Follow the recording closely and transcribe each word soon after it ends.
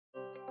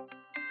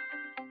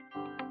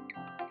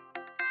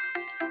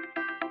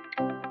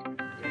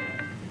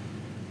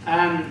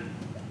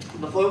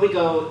Before we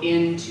go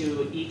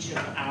into each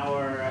of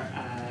our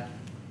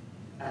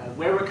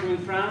where we're coming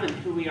from and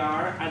who we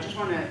are, I just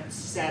want to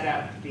set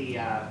up the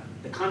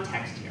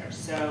context here.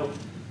 So,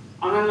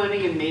 online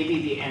learning and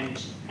maybe the end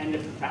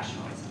of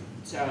professionalism.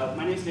 So,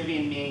 my name is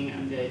Vivienne Ming.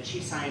 I'm the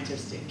chief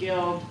scientist at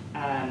Gild,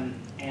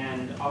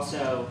 and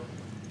also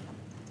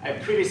I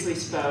previously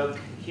spoke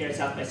here at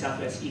South by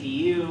Southwest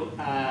EDU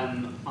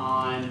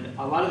on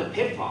a lot of the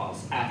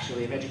pitfalls,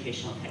 actually, of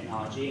educational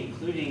technology,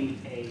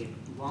 including a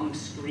long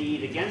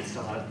screed against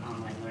a lot of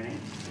online learning.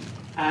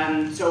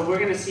 So we're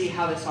going to see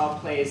how this all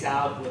plays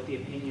out with the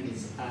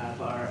opinions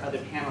of our other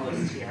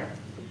panelists here.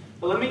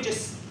 But let me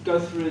just go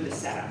through the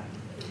setup.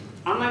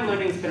 Online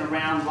learning has been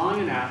around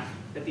long enough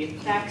that the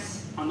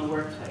effects on the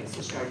workplace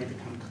are starting to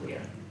become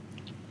clear.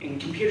 In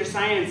computer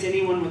science,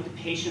 anyone with the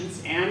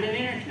patience and an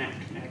internet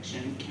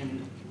connection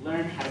can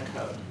learn how to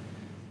code.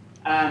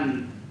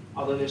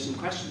 Although there's some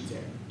questions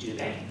there. Do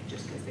they?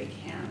 Just because they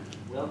can.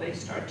 Will they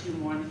start to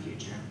more in the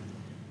future?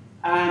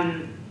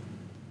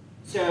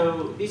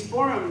 So these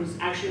forums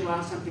actually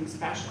allow something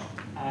special.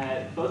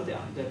 Both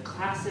the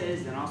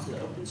classes and also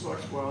the open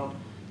source world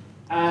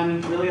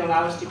really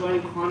allow us to go in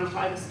and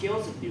quantify the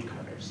skills of new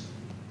coders.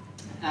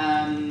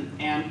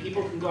 And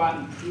people can go out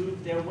and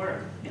prove their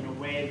worth in a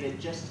way that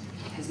just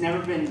has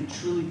never been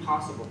truly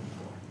possible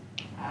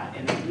before.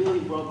 In a really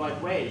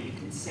worldwide way, you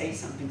can say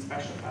something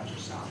special about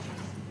yourself.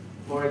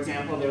 For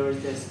example, there was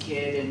this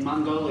kid in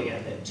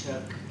Mongolia that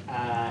took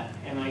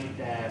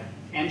the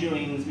Andrew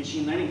Ng's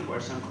machine learning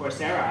course on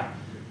Coursera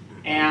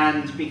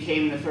and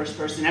became the first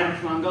person ever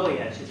from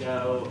Mongolia to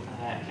go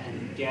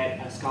and get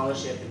a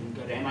scholarship and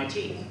go to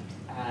MIT.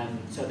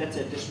 So that's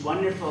this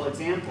wonderful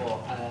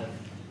example of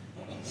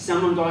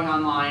someone going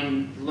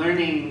online,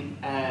 learning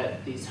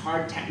these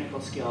hard technical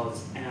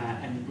skills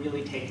and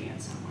really taking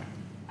it somewhere.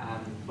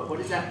 But what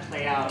does that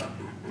play out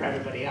for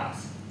everybody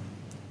else?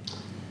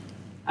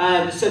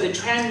 So the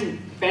trend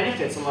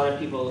benefits a lot of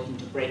people looking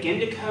to break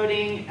into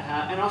coding,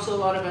 and also a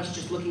lot of us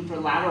just looking for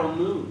lateral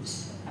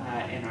moves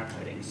in our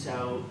coding.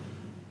 So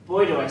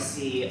boy, do I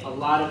see a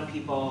lot of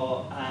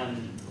people,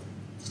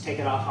 let's take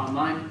it off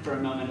online for a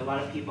moment, a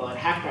lot of people at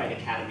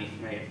Codecademy,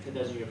 for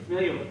those of you who are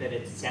familiar with it,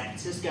 it's San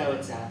Francisco,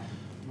 it's a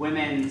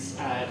women's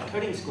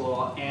coding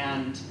school,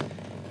 and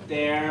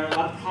there are a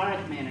lot of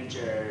product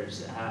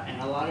managers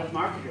and a lot of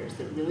marketers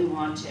that really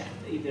want to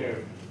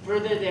either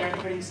further their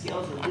coding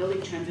skills or really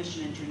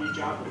transition into a new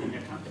job within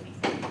their company.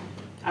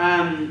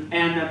 And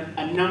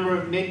a number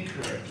of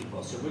mid-career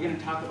people. So we're going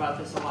to talk about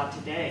this a lot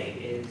today,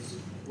 is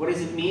what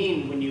does it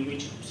mean when you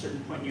reach a certain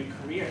point in your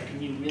career?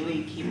 Can you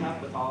really keep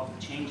up with all of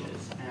the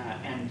changes?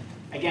 And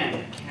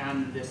again,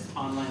 can this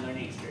online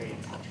learning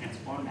experience help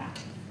transform that?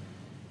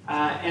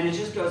 And it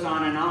just goes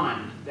on,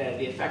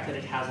 the effect that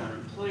it has on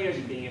employers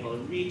and being able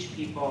to reach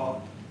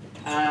people.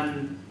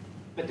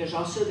 But there's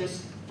also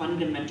this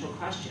fundamental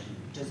question.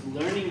 Does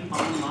learning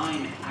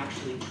online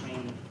actually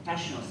train the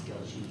professional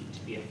skills you need to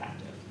be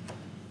effective?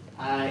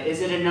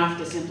 Is it enough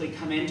to simply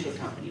come into a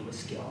company with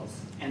skills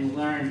and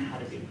learn how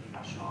to be a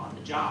professional on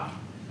the job?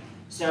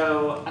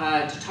 So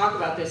to talk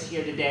about this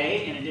here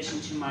today, in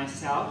addition to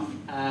myself,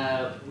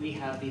 we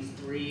have these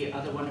three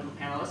other wonderful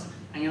panelists.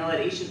 I'm going to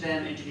let each of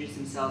them introduce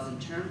themselves in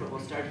turn, but we'll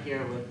start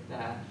here with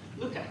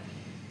Luca.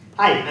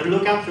 Hi, I'm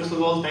Luca. First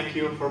of all, thank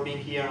you for being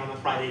here on a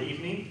Friday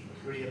evening.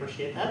 Really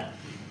appreciate that.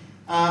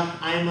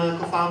 I'm a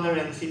co-founder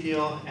and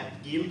CTO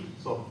at Gild,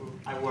 so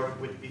I work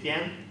with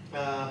Vivienne.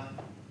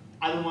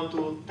 I don't want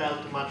to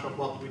tell too much of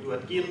what we do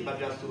at Gild, but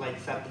just to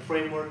set the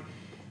framework.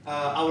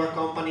 Our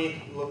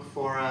company looks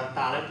for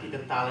talent,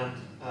 hidden talent,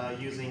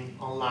 using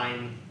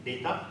online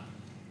data,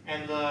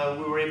 and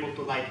we were able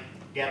to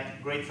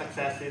get great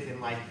successes in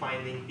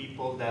finding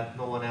people that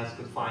no one else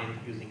could find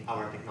using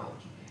our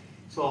technology.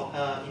 So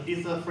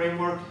in this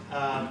framework,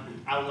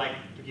 I would like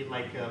to give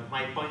my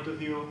point of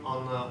view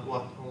on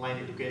what online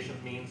education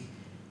means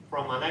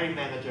from an hiring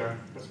manager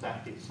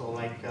perspective. So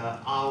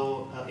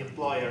how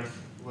employers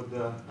would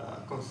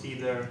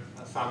consider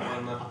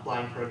someone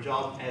applying for a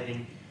job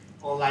having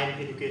online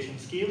education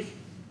skills,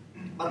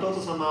 but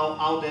also somehow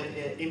how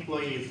the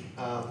employees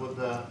would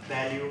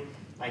value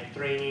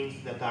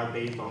trainings that are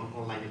based on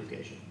online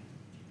education.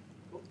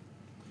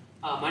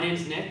 My name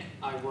is Nick.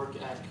 I work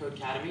at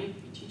Codecademy.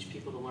 We teach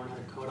people to learn how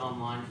to code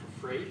online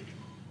for free.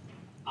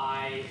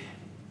 I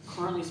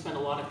currently spend a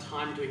lot of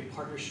time doing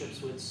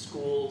partnerships with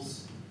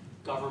schools,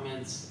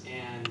 governments,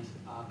 and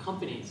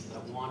companies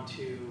that want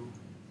to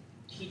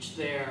teach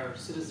their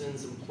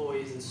citizens,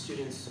 employees, and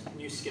students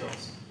new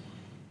skills.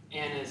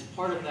 And as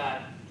part of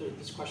that,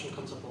 this question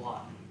comes up a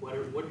lot.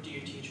 What do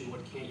you teach and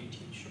what can't you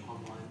teach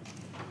online?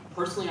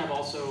 Personally, I've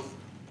also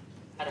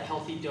had a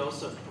healthy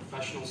dose of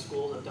professional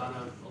school. I've done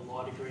a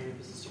law degree and a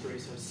business degree,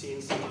 so I've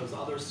seen some of those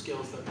other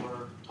skills that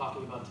we're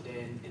talking about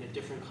today in a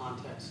different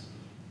context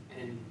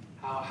and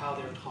how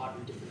they're taught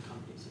in different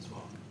companies as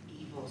well.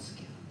 Evil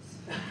skills.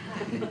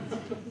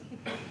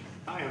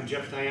 Hi, I'm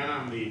Jeff Diana.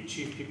 I'm the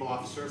Chief People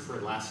Officer for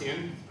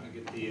Atlassian. I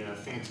get the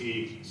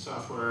fancy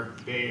software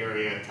Bay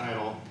Area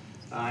title.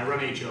 I run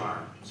HR,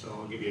 so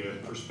I'll give you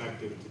a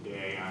perspective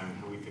today on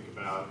how we think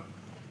about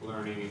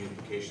learning and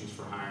implications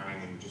for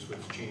hiring and just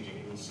what's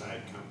changing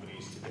inside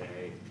companies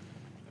today.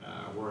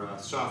 We're a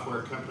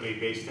software company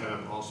based out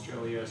of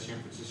Australia, San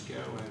Francisco,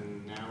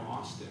 and now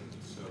Austin.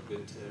 So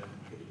good to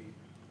be here.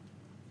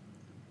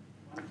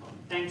 Wonderful.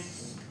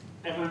 Thanks,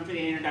 everyone, for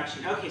the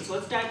introduction. Okay, so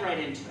let's dive right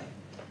into it.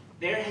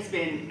 There has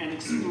been an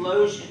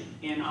explosion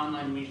in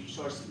online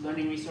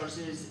learning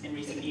resources in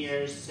recent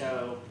years.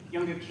 So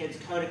younger kids,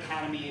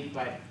 Codecademy,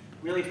 but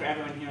really for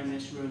everyone here in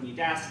this room,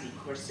 Udacity,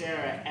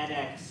 Coursera,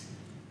 edX,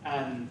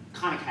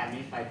 Khan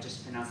Academy, if I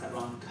just pronounced that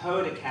wrong,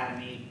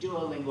 Codecademy,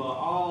 Duolingo,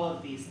 all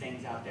of these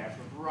things out there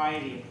for a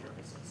variety of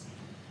purposes.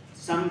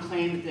 Some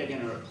claim that they're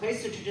going to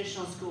replace the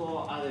traditional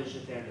school, others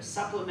are there to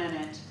supplement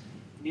it.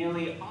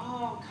 Nearly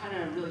all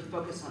kind of really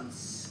focus on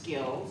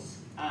skills,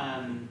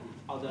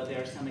 although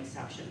there are some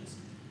exceptions.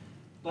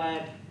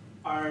 But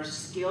are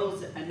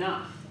skills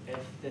enough? If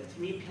the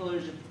three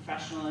pillars of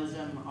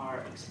professionalism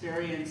are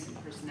experience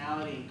and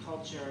personality and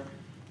culture,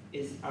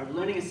 are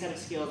learning a set of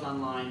skills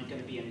online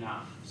going to be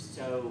enough?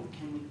 So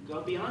can we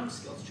go beyond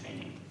skills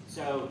training?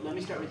 So let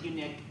me start with you,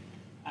 Nick.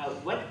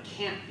 What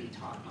can't be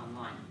taught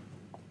online?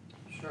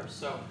 Sure.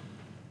 So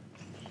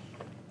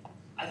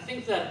I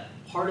think that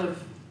part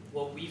of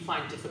what we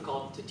find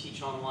difficult to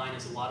teach online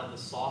is a lot of the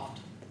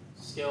soft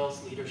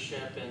skills,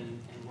 leadership,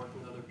 and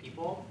working with other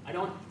people. I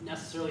don't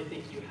necessarily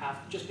think you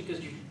have, just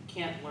because you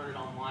can't learn it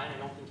online, I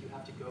don't think you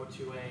have to go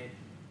to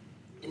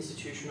a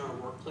institution or a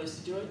workplace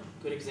to do it.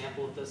 A good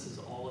example of this is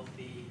all of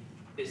the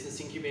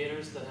business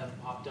incubators that have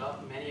popped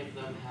up. Many of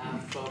them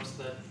have folks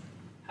that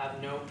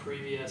have no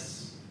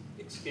previous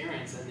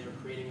experience and they're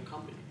creating a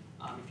company.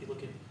 If you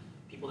look at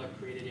people that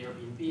created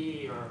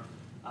Airbnb or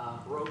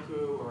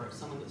Roku or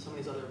some of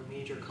these other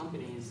major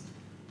companies,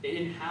 they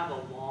didn't have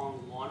a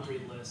long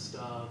laundry list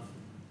of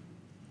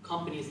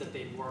companies that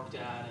they'd worked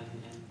at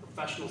and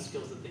professional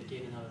skills that they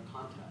gained in other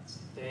contexts.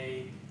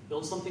 They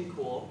built something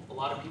cool, a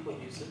lot of people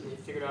used it, and they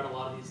figured out a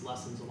lot of these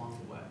lessons along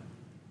the way.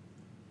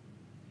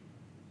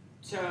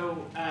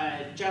 So,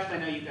 Jeff, I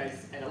know you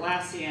guys at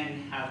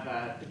Atlassian have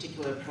a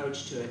particular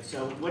approach to it.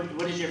 So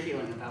what is your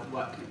feeling about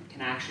what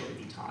can actually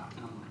be taught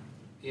online?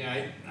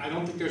 Yeah, I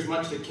don't think there's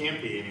much that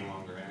can't be any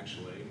longer,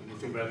 actually. When you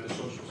think about it, the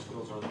social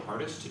skills are the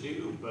hardest to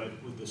do, but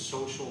with the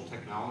social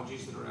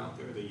technologies that are out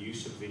there, the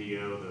use of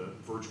video, the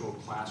virtual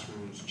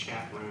classrooms,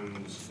 chat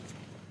rooms,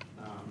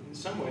 in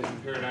some ways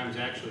the paradigm's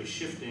actually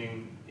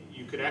shifting.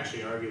 You could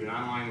actually argue that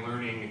online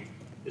learning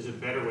is a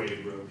better way to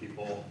grow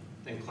people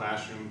than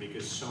classroom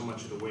because so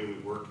much of the way we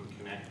work and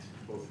connect,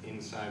 both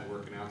inside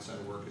work and outside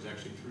of work, is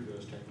actually through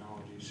those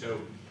technologies. So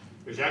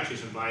there's actually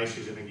some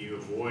biases I think you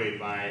avoid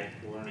by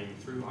learning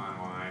through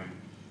online.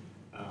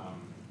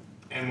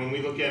 And when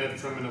we look at it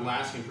from an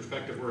Atlassian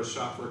perspective, we're a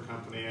software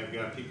company. I've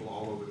got people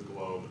all over the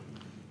globe,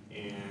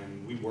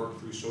 and we work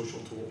through social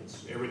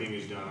tools. Everything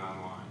is done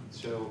online.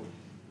 So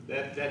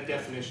that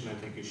definition, I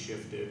think, has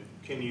shifted.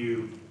 Can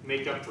you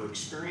make up for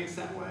experience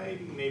that way?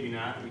 Maybe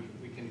not.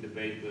 We can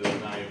debate the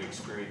value of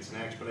experience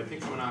next. But I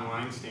think from an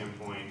online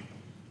standpoint,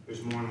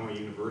 there's more and more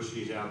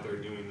universities out there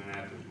doing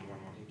that. There's more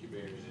and more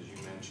incubators, as you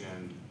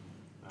mentioned.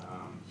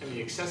 And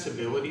the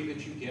accessibility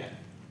that you get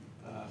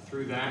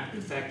through that,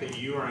 the fact that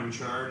you are in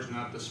charge,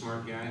 not the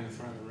smart guy in the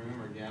front of the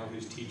room or gal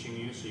who's teaching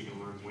you, so you can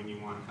learn when you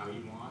want, how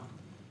you want.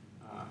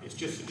 It's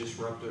just a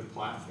disruptive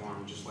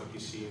platform, just like you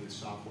see in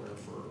software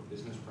for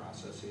business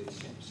processes.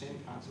 Same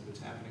concept that's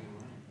happening in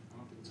learning. I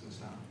don't think it's going to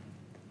stop.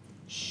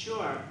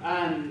 Sure.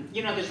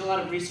 You know, there's a lot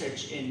of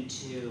research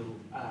into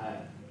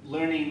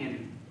learning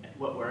and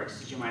what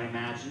works, as you might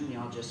imagine. We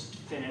all just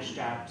finished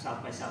up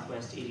South by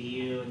Southwest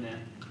EDU in the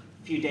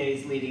few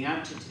days leading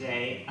up to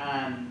today.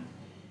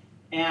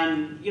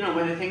 And you know,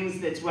 one of the things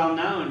that's well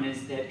known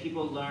is that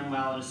people learn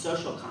well in a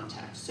social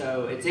context.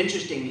 So it's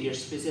interesting that you're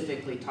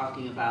specifically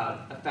talking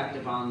about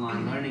effective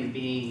online learning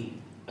being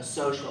a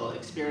social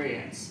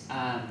experience.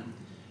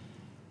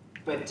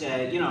 But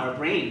you know, our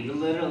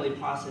brain literally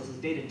processes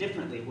data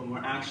differently when we're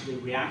actually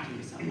reacting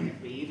to someone.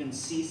 If we even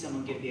see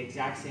someone give the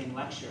exact same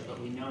lecture,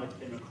 but we know it's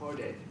been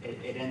recorded,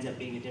 it ends up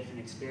being a different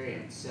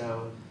experience.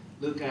 So,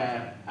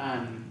 Luca,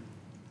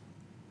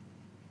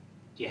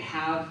 do you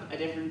have a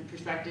different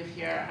perspective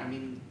here? I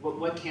mean,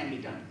 what can be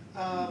done?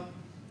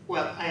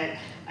 Well,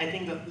 I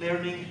think that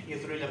learning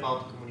is really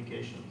about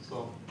communication.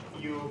 So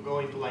you go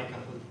into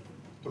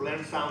to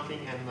learn something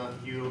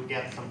and you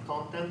get some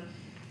content.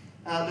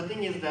 The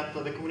thing is that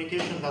the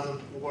communication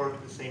doesn't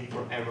work the same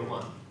for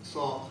everyone.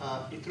 So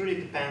it really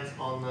depends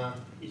on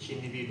each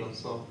individual.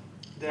 So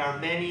there are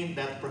many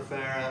that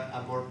prefer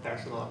a more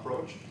personal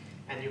approach.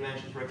 And you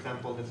mentioned, for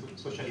example, the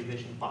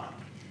socialization part.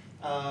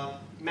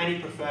 Many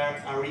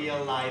prefer a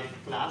real-life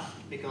class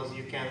because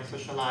you can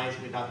socialize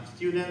with other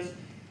students,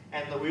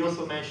 and we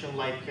also mentioned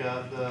like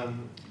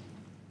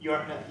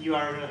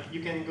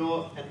you can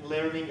go and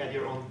learning at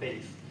your own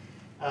pace.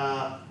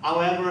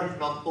 However,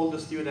 not all the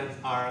students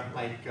are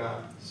like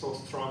so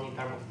strong in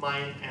terms of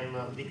mind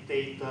and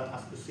dictate a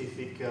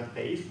specific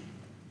pace,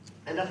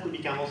 and that could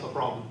become also a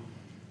problem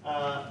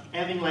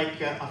Having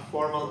like a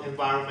formal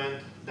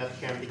environment that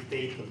can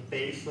dictate the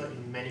pace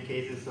in many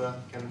cases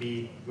can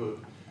be good.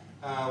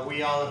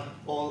 We are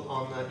all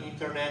on the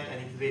internet,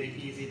 and it's very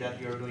easy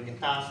that you're doing a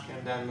task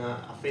and then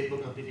a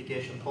Facebook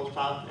notification pops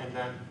up, and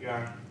then you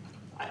are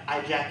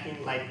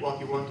hijacking like what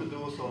you want to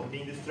do, so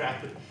being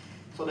distracted.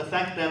 So the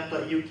fact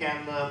that you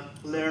can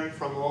learn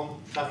from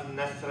home doesn't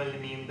necessarily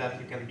mean that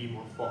you can be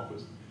more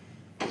focused.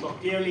 So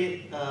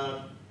clearly,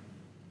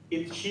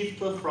 it shifts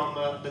from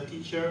the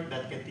teacher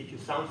that can teach you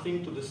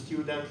something to the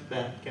student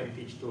that can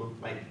teach to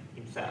like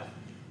himself.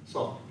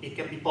 So it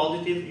can be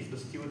positive if the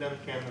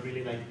student can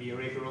really like be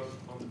rigorous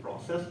on the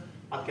process,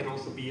 but can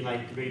also be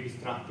like very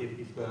destructive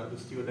if the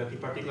student, in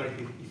particular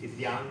if he's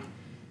young,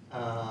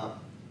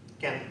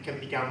 can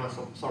become a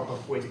sort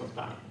of waste of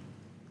time.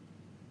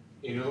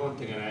 You know, one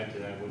thing I'd add to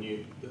that,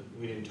 we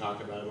didn't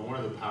talk about it, but one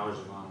of the powers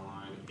of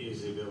online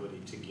is the ability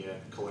to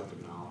get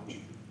collective knowledge.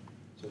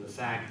 So the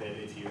fact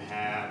that if you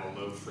have a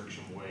low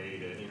friction way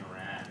to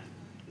interact,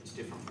 it's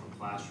different from a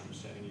classroom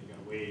setting. You're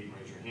going to wait and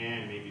raise your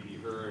hand, maybe be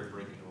heard,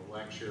 break into a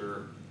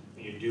lecture.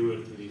 When you do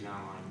it through these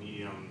online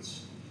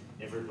mediums,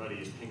 everybody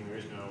is pinging. There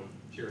is no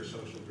pure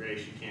social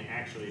grace. You can't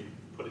actually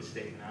put a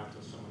statement out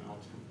till someone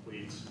else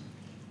completes.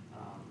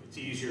 It's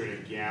easier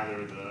to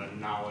gather the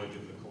knowledge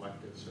of the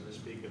collective, so to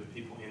speak, of the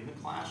people in the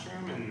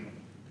classroom, and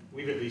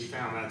we've at least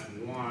found that's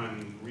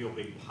one real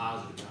big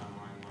positive to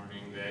online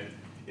learning that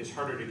is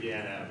harder to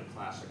get out of the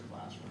classic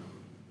classroom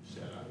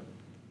setup.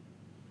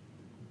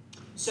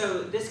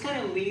 So this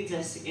kind of leads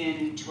us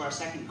into our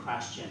second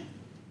question,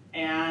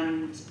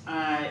 and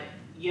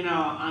you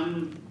know,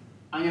 I'm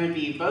going to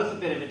be both a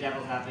bit of a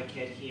devil's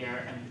advocate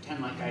here and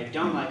pretend like I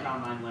don't like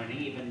online learning,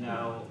 even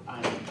though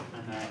I'm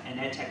an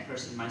ed tech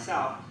person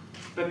myself.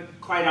 But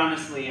quite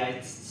honestly,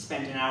 I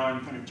spent an hour in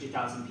front of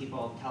 2,000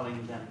 people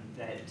telling them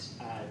that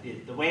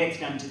the way it's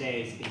done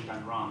today is being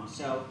done wrong.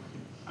 So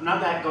I'm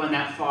not going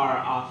that far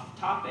off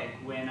topic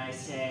when I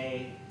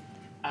say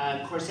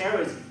Coursera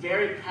is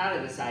very proud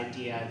of this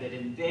idea that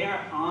in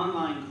their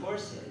online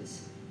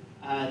courses,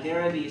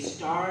 there are these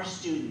star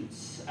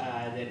students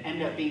that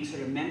end up being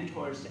sort of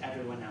mentors to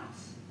everyone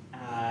else.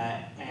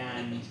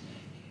 And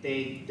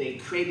they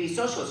create these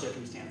social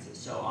circumstances,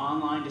 so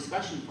online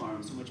discussion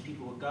forums in which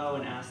people will go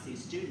and ask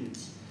these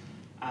students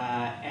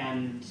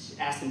and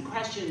ask them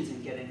questions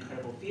and get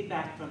incredible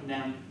feedback from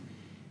them.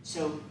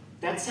 So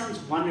that sounds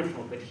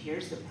wonderful, but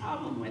here's the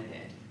problem with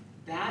it.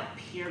 That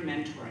peer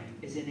mentoring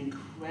is an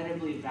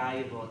incredibly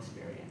valuable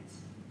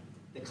experience.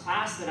 The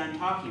class that I'm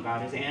talking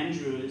about is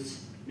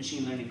Andrew's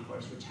machine learning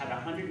course, which had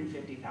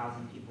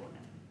 150,000 people in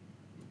it.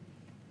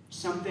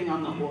 Something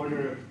on the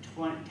order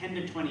of 10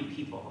 to 20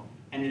 people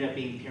ended up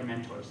being peer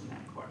mentors in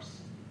that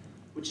course,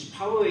 which is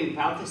probably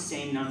about the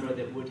same number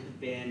that would have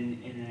been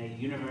in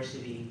a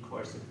university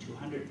course of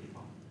 200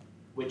 people,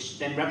 which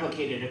then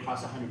replicated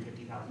across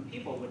 150,000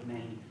 people would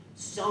mean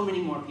so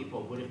many more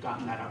people would have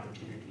gotten that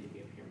opportunity to be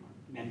a peer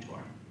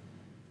mentor.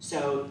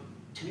 So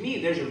to me,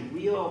 there's a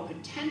real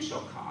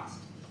potential cost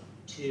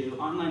to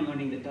online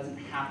learning that doesn't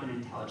happen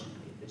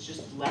intelligently. It's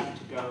just left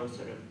to go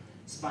sort of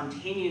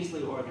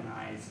spontaneously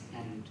organize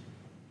and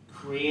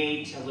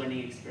create a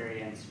learning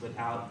experience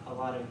without a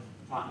lot of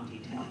thought and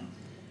detail.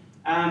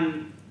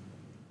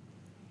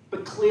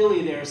 But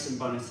clearly there are some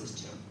bonuses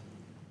too.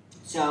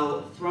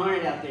 So throwing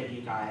it out there to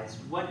you guys,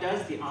 what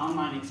does the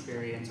online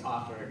experience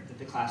offer that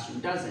the classroom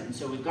doesn't? And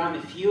so we've gotten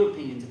a few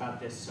opinions about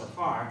this so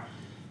far,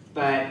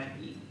 but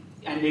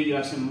I know you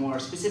have some more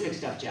specific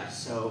stuff, Jeff.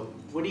 So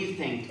what do you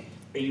think?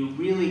 Are you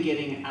really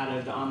getting out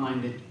of the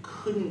online that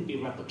couldn't be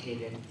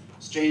replicated?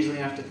 Strangely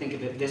enough to think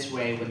of it this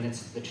way when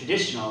the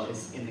traditional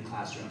is in the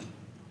classroom.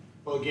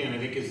 Well, again, I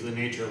think as the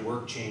nature of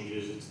work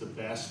changes, it's the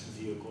best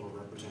vehicle to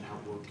represent how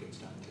work gets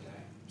done today.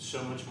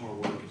 So much more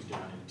work is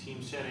done in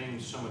team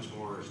settings, so much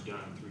more is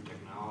done through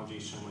technology,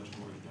 so much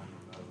more is done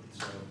remote.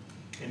 So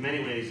in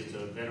many ways, it's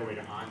a better way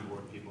to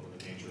onboard people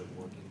to the nature of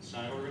work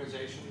inside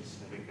organizations.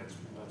 I think that's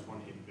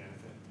one hidden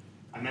benefit.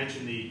 I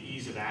mentioned the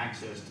ease of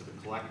access to the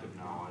collective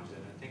knowledge that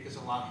I think is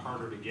a lot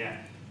harder to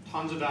get.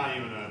 Tons of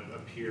value in a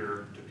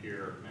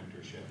peer-to-peer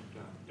mentorship.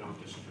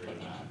 Don't disagree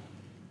with that.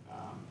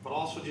 But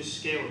also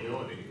just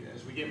scalability.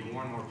 As we get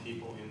more and more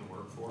people in the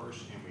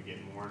workforce and we get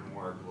more and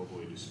more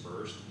globally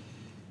dispersed,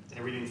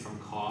 everything from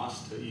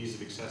cost to ease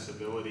of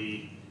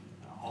accessibility,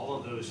 all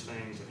of those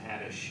things have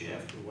had a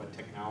shift to what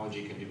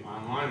technology can do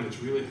online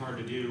that's really hard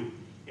to do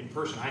in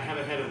person. I have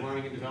a head of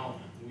learning and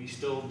development. We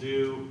still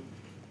do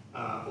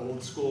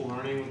old school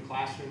learning with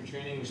classroom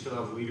training. We still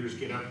have leaders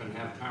get up and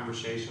have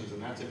conversations,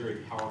 and that's a very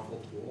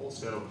powerful tool.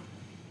 So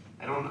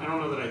I don't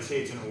know that I'd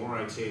say it's an or,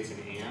 I'd say it's an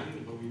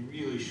and, but we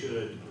really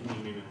should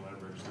lean in and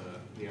leverage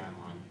the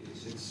online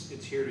piece.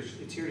 It's here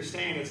to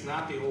stay, and it's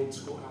not the old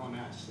school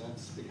LMS.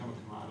 That's become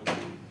a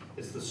commodity.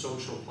 It's the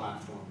social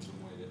platforms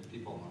and way that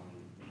people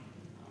learn.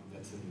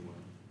 That's the new way.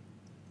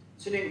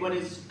 So Nick, what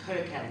has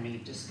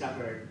Codecademy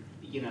discovered,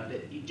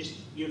 that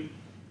you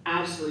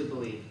absolutely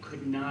believe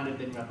could not have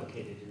been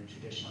replicated in a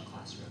traditional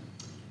classroom?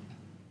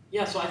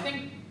 Yeah, so I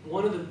think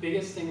one of the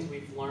biggest things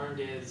we've learned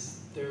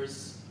is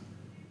there's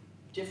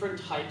different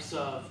types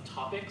of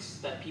topics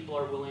that people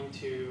are willing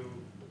to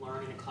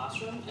learn in a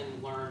classroom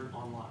and learn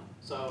online.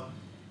 So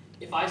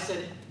if I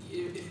said,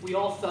 if we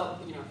all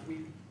felt, you know, if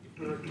we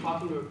were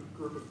talking to a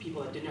group of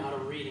people that didn't know how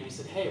to read and we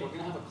said, hey, we're going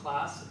to have a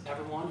class,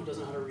 everyone who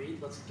doesn't know how to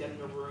read, let's get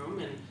in a room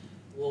and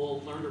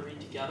we'll learn to read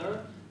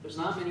together. There's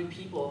not many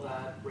people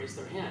that raise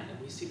their hand, and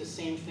we see the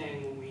same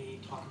thing when we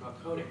talk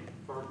about coding.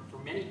 For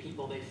many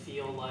people, they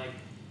feel like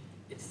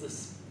it's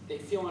this, they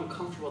feel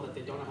uncomfortable that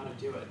they don't know how to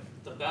do it.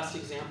 The best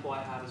example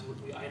I have is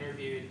I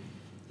interviewed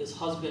this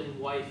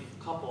husband-wife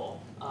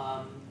couple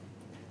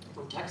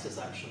from Texas,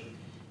 actually,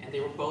 and they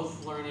were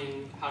both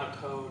learning how to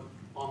code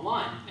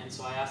online. And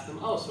so I asked them,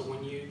 oh, so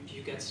when do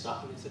you get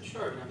stuck? And they said,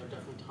 sure, you know, there are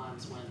definitely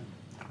times when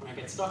I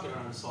get stuck, I don't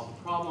know how to solve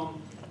a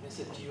problem. And I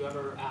said, do you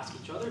ever ask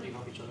each other? Do you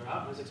help each other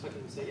out? And I was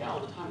expecting them to say, yeah, all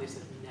the time. They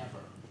said,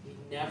 never. We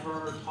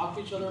never talk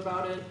to each other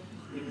about it.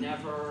 We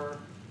never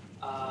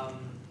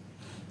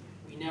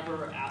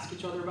ask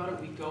each other about it.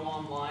 We go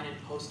online and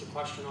post a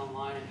question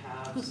online and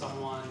have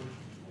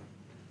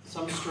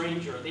some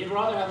stranger. They'd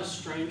rather have a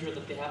stranger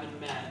that they haven't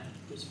met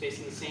who's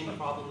facing the same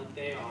problem that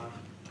they are,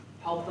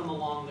 help them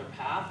along their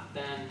path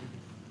than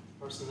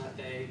the person that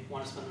they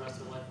want to spend the rest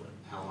of their life with.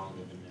 How long have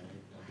they been married?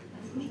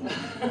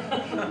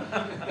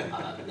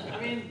 I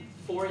mean,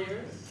 4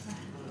 years.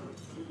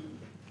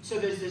 So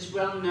there's this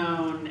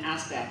well-known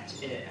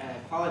aspect,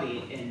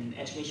 quality in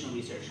educational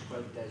research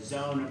called the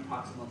zone of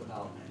proximal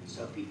development.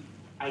 So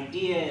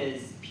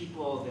ideas,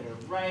 people that are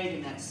right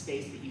in that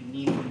space that you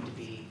need them to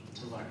be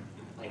to learn.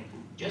 Like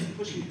just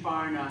pushing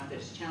far enough that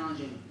it's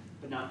challenging,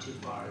 but not too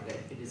far, that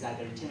it is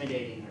either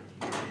intimidating or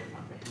beyond your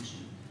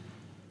comprehension.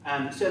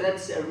 So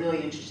that's a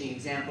really interesting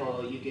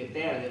example you give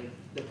there,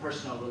 the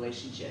personal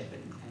relationship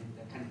and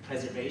the kind of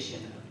preservation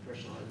of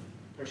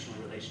personal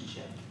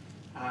relationship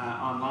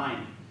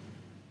online.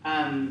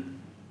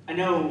 I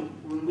know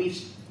when we've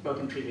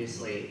spoken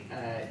previously,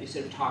 you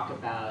sort of talk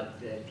about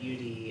the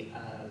beauty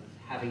of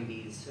having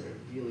these sort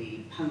of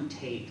really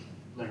punctate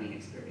learning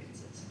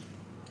experiences.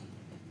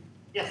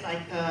 Yes, I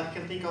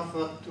can think of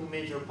two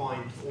major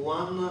points.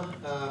 One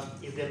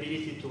is the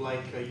ability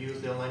to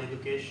use the online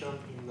education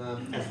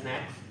as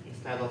next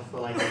instead of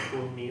like a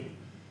full meal.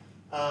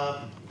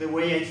 The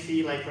way I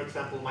see, like for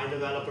example, my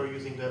developer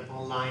using the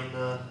online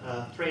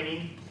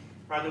training,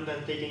 rather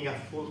than taking a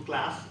full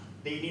class,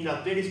 they need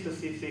a very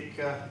specific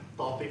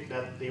topic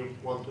that they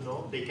want to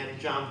know. They can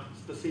jump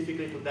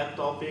specifically to that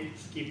topic,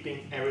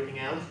 skipping everything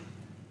else.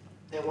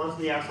 And once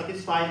they are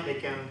satisfied, they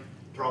can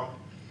drop.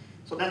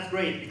 So that's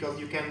great because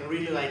you can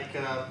really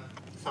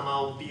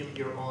somehow build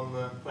your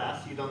own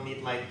class. You don't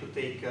need to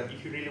take,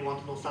 if you really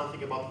want to know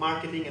something about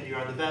marketing and you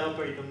are a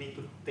developer, you don't need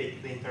to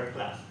take the entire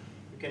class.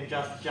 You can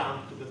just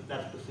jump to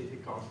that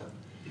specific concept.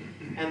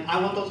 And I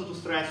want also to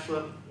stress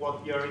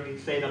what you already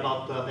said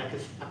about the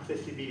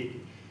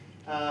accessibility.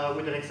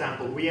 With an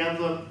example, we have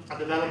a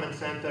development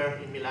center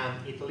in Milan,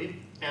 Italy,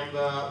 and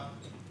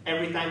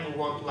every time we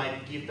want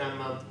to give them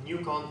new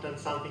content,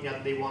 something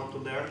that they want to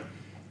learn,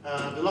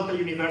 the local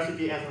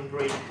university hasn't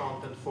great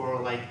content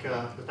for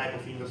the type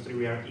of industry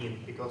we are in,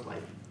 because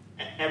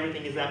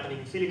everything is happening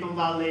in Silicon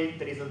Valley.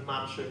 There isn't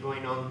much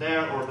going on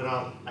there, or there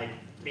are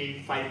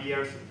 3-5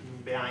 years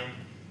behind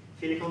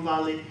Silicon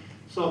Valley.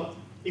 So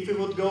if we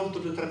would go to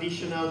the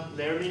traditional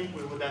learning,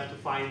 we would have to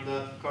find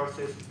the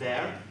courses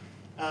there.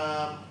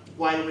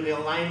 While with the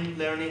online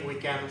learning, we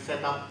can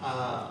set up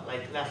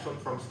lesson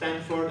from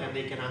Stanford, and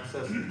they can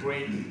access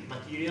great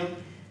material,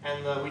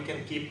 and we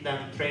can keep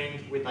them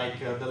trained with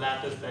the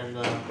latest and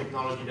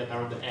technology that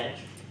are on the edge,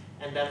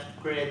 and that's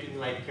creating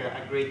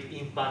a great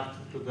impact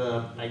to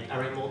the a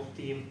remote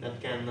team that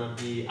can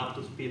be up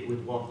to speed with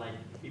what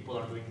people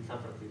are doing in San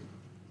Francisco.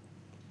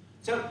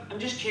 So I'm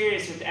just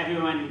curious with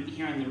everyone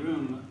here in the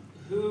room,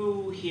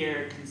 who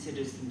here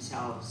considers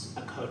themselves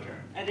a coder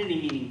at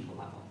any meaningful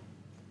level?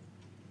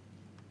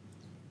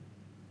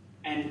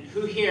 And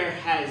who here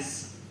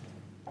has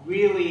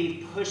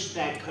really pushed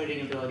that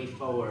coding ability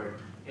forward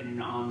in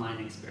an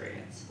online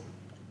experience?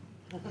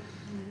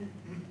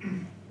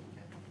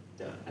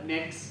 So, a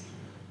mix.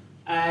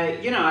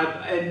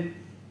 And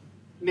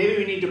maybe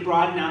we need to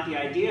broaden out the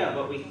idea of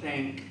what we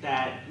think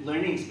that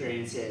learning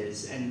experience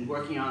is and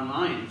working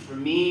online. For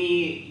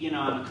me,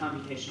 I'm a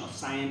computational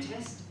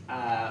scientist.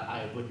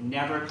 I would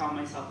never call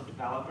myself a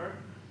developer.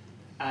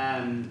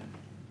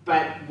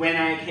 But when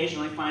I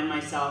occasionally find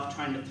myself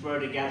trying to throw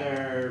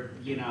together,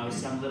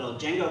 some little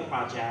Django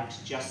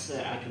project just so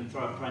that I can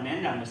throw a front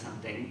end onto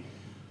something,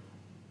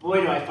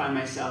 boy, do I find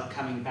myself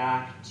coming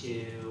back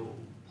to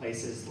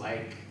places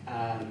like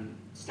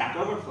Stack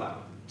Overflow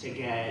to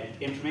get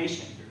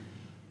information.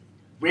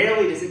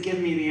 Rarely does it give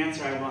me the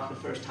answer I want the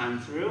first time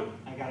through.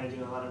 I got to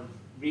do a lot of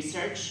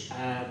research,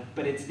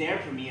 but it's there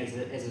for me as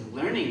a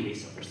learning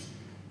resource.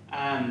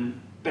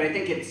 But I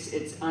think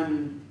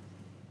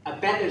I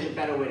bet there's a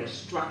better way to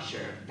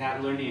structure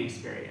that learning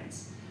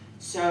experience.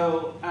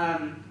 So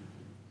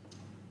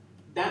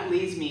that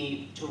leads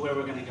me to where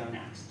we're going to go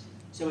next.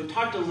 So we've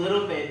talked a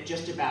little bit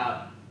just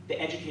about the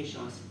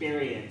educational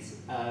experience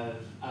of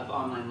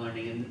online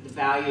learning and the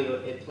value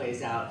it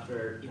plays out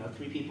for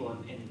 3 people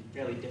in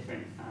fairly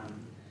different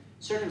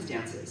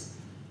circumstances.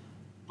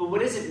 But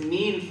what does it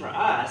mean for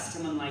us,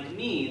 someone like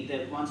me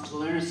that wants to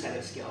learn a set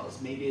of skills,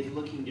 maybe is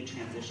looking to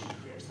transition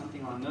careers,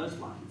 something along those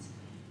lines?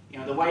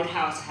 The White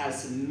House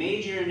has some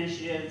major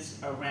initiatives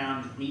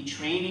around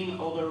retraining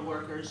older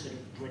workers, sort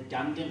of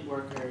redundant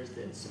workers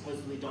that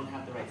supposedly don't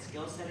have the right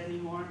skill set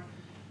anymore,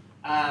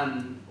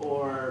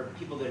 or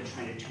people that are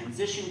trying to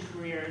transition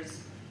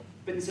careers.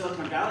 But in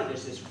Silicon Valley,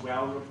 there's this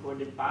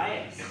well-reported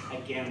bias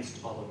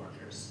against older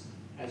workers,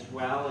 as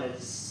well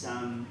as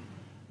some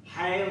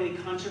highly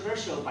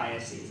controversial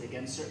biases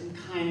against certain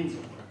kinds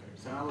of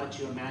workers. And I'll let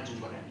you imagine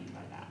what I mean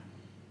by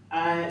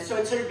that. So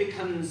it sort of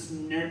becomes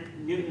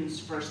Newton's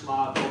first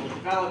law of older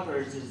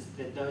developers is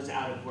that those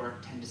out of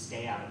work tend to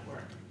stay out of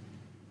work.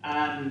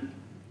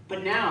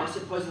 But now,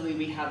 supposedly,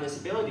 we have this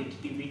ability to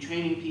be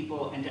retraining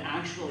people and to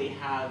actually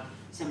have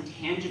some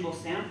tangible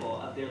sample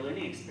of their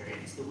learning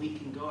experience that we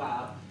can go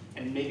out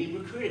and maybe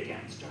recruit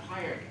against or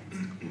hire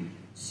against.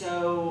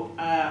 So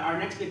our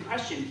next big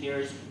question here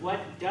is, what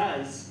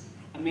does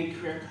a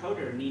mid-career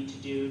coder need to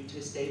do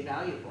to stay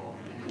valuable?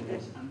 And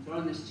I'm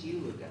throwing this to you,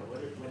 Luca.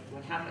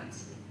 What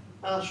happens?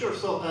 Sure.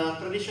 So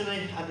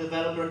traditionally, a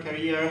developer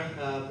career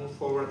moves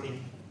forward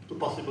in 2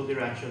 possible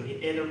directions. You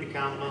either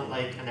become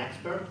like an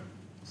expert,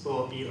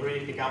 so you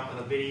really pick up on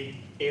a very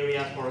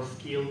area or a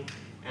skill,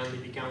 and you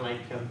become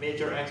like a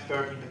major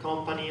expert in the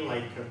company,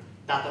 like a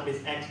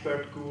database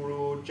expert,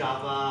 guru,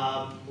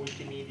 Java,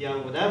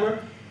 multimedia, whatever.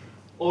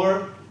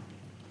 Or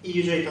you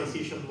usually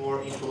transition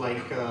more into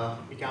like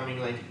becoming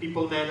like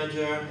people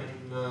manager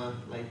and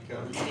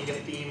leading a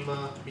team,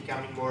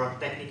 becoming more a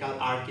technical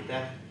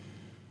architect.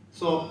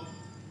 So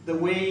the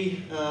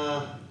way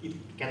it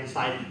can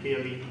decide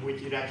clearly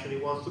which direction he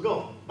wants to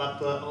go.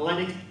 But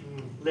online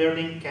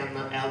learning can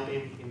help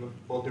him in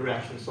both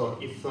directions. So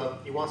if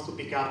he wants to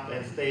pick up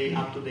and stay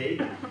up to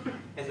date,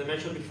 as I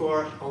mentioned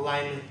before,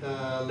 online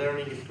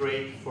learning is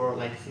great for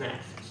like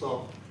snacks.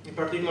 So in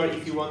particular,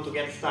 if you want to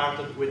get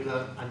started with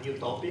a new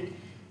topic,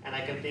 and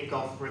I can think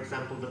of, for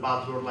example, the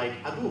buzzword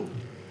like Hadoop.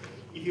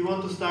 If you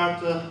want to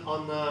start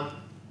on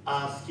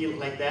a skill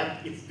like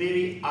that, it's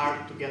very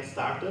hard to get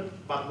started,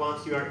 but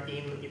once you are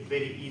in, it's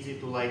very easy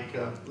to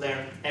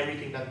learn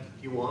everything that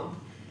you want.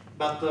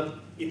 But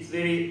it's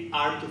very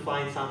hard to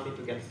find something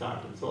to get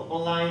started. So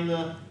online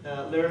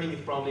learning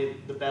is probably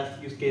the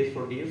best use case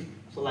for this.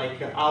 So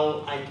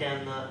how I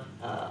can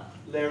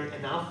learn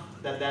enough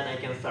that then I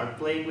can start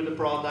playing with the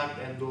product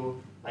and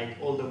do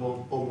all the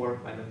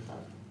homework by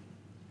themselves.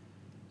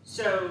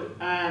 So,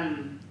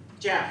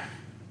 Jeff,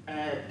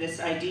 this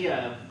idea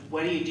of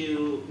what do you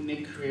do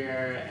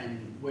mid-career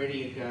and where do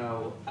you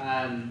go,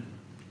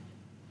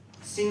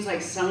 seems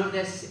like some of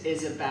this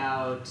is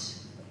about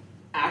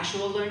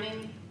actual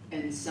learning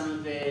and some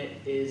of it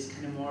is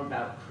kind of more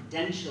about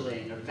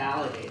credentialing or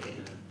validating.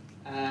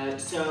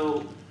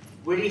 So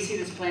where do you see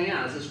this playing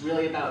out? Is this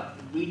really about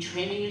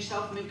retraining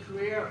yourself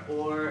mid-career,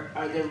 or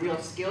are there real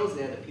skills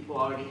there that people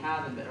already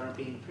have and that aren't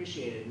being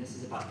appreciated, and this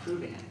is about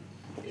proving it?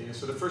 Yeah,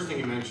 so the first thing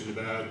you mentioned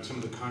about some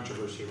of the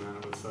controversy around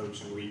it with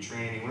folks and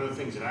retraining, one of the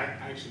things that I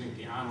actually think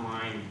the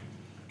online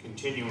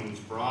continuum is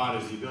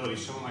broad is the ability,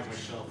 someone like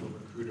myself, or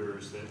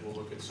recruiters that will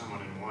look at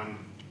someone in one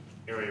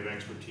area of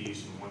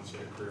expertise and one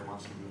set of career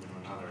wants to move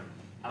into another.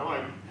 How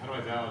do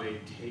I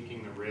validate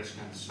taking the risk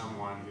on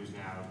someone who's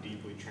now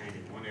deeply trained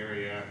in one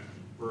area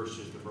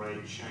versus the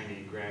bright,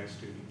 shiny grad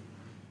student?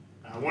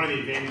 One of the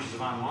advantages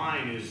of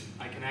online is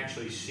I can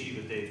actually see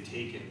that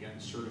they've gotten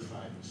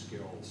certified in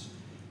skills.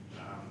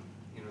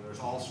 There's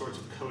all sorts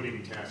of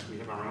coding tests. We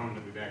have our own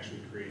that we've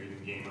actually created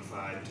and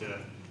gamified to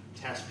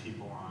test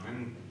people on.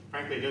 And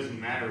frankly, it doesn't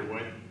matter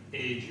what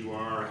age you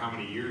are or how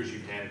many years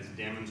you've had. It's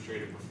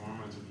demonstrated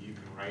performance if you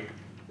can write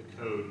the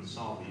code and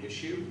solve the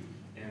issue.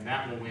 And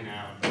that will win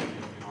out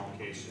in all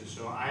cases.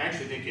 So I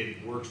actually think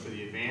it works to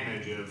the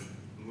advantage of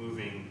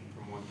moving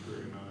from one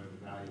career to another,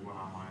 the value what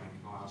online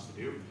can allow us to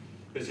do.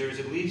 Because there's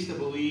at least a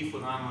belief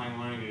with online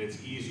learning that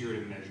it's easier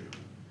to measure.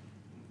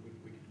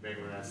 Maybe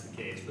where that's the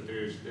case, but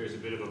there's a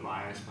bit of a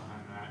bias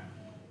behind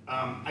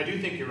that. I do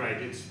think you're right.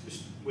 It's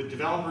with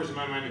developers in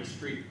my mind, it's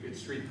street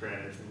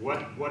cred. It's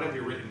what have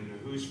you written?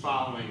 Who's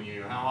following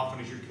you? How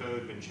often has your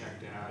code been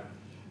checked out?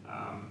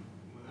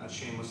 Without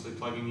shamelessly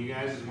plugging you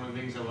guys, is one of the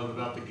things I love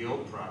about the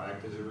Gild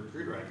product. As a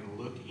recruiter, I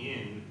can look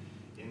in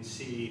and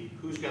see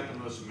who's got the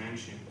most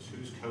mentions,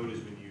 whose code has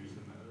been used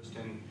the most,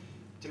 and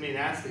to me,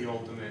 that's the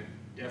ultimate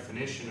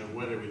definition of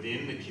whether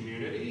within the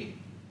community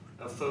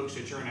of folks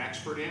that you're an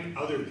expert in,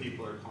 other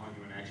people are calling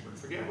you an expert.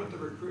 Forget what the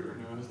recruiter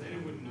knows. They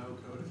wouldn't know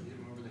code if you hit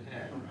them over the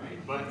head,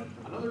 right? But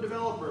another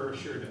developer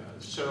sure does.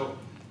 So,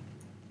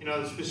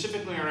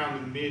 specifically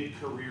around the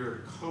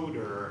mid-career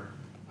coder,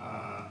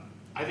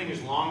 I think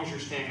as long as you're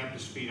staying up to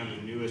speed on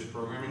the newest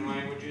programming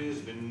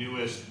languages, the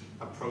newest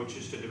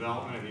approaches to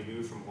development, if you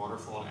move from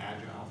waterfall to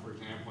agile, for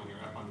example, and you're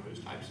up on those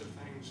types of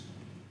things,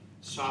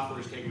 software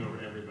is taking over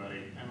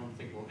everybody. I don't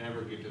think we'll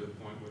ever get to the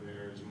point where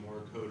there's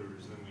more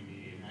coders than we need.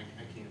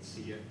 I can't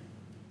see it.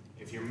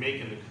 if you're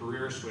making the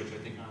career switch, I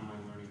think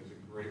online learning is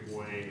a great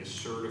way to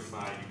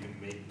certify you can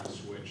make the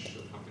switch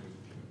so companies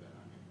will put that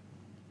on you.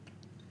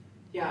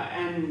 Yeah,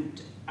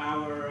 and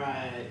our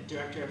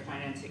director of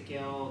finance at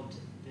Gild,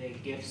 the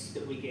gifts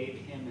that we gave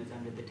him is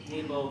under the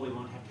table. We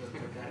won't have to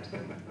report that to the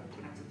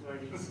tax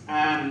authorities.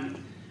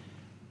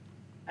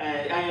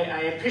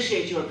 I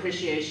appreciate your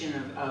appreciation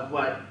of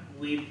what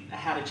we've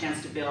had a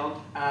chance to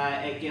build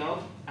at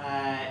Gild,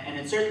 and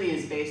it certainly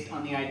is based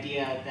on the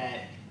idea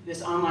that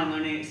this online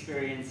learning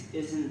experience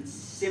isn't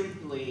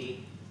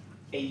simply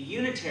a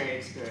unitary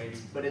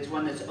experience, but it's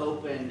one that's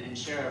open and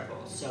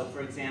shareable. So for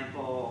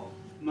example,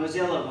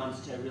 Mozilla wants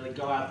to really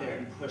go out there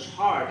and push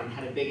hard and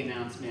had a big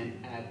announcement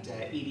at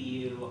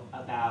EDU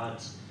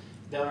about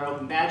their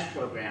Open Badge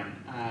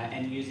program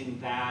and using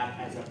that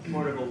as a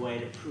portable way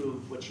to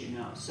prove what you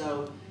know.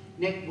 So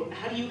Nick,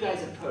 how do you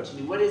guys approach? I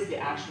mean, what is the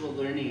actual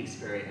learning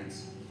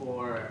experience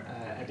for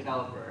a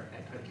developer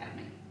at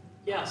Codecademy?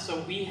 Yeah,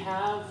 so we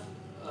have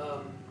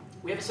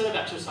a set of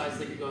exercises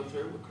that you go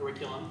through with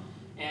curriculum,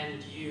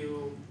 and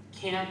you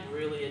can't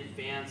really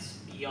advance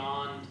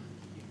beyond,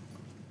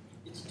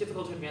 it's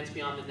difficult to advance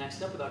beyond the next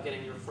step without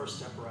getting your first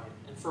step right.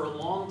 And for a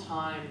long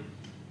time,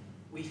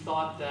 we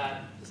thought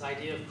that this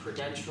idea of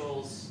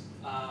credentials,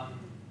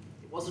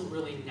 it wasn't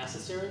really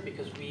necessary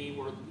because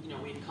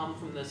we'd come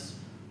from this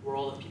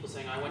world of people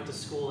saying, I went to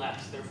school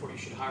X, therefore you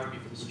should hire me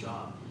for this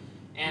job.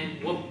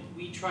 And what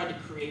we tried to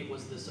create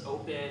was this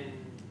open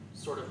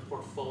sort of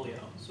portfolio.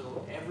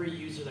 So every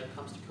user that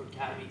comes to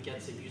Codecademy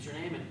gets a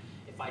username, and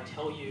if I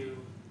tell you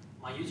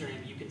my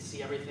username, you can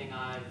see everything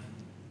I've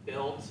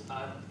built,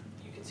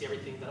 you can see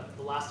everything that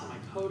the last time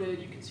I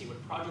coded, you can see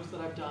what projects that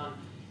I've done,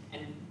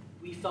 and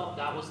we felt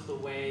that was the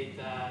way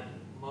that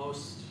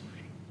most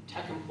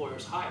tech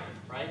employers hire,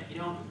 right? We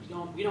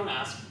don't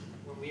ask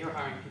when we are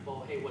hiring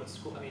people, hey, what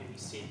school? I mean, we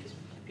see because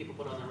people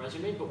put on their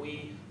resume, but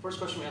first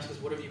question we ask is,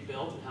 what have you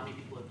built and how many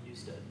people have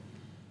used it?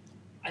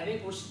 I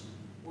think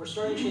we're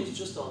starting to change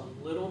just a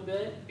little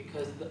bit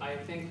because I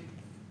think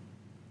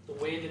the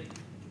way that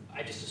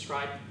I just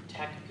described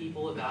tech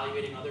people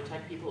evaluating other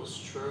tech people is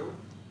true,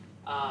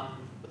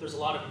 but there's a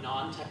lot of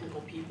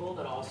non-technical people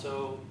that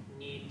also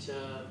need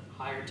to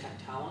hire tech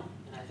talent,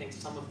 and I think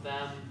some of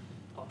them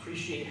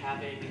appreciate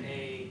having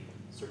a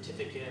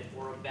certificate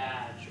or a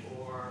badge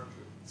or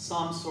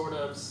some sort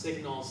of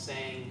signal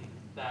saying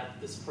that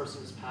this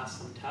person has passed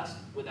some test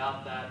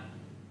without that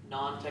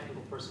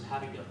non-technical person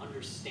having to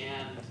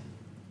understand,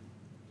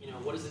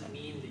 what does it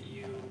mean that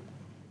you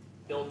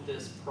built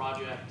this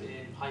project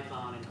in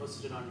Python and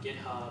hosted it on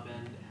GitHub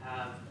and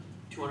have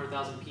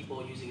 200,000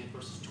 people using it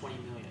versus 20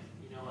 million.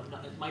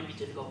 It might be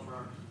difficult for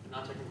a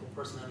non-technical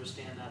person to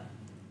understand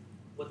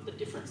what the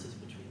difference is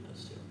between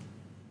those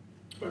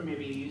two. Or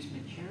maybe you use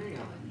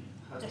material and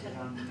host it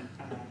on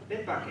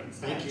Bitbucket.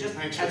 Thank you. Just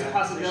Thanks as for a that.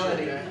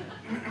 possibility.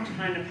 I'm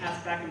trying to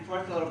pass back and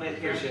forth a little bit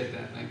here. Appreciate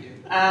that. Thank you.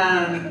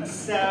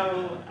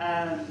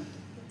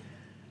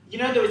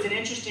 There was an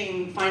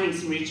interesting finding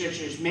some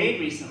researchers made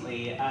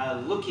recently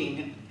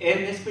looking,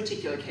 in this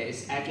particular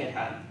case, at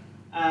GitHub.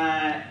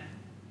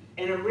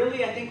 And it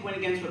really, I think, went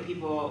against what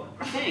people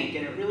think,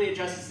 and it really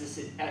addresses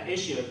this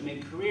issue of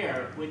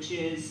mid-career, which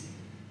is,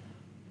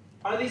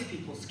 are these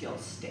people's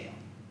skills stale?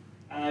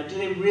 Do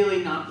they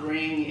really not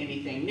bring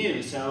anything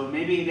new? So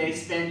maybe they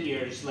spent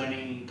years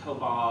learning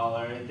COBOL,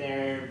 or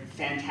they're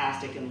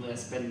fantastic in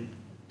Lisp, and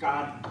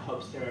God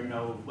hopes there are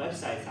no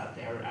websites out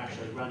there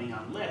actually running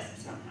on Lisp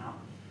somehow.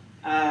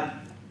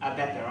 I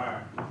bet there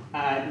are,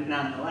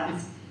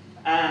 nonetheless.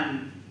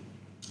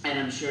 And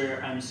I'm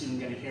sure I'm soon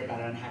going to hear about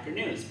it on Hacker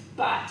News.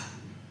 But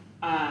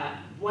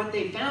what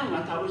they found,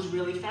 I thought was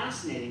really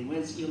fascinating,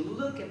 was you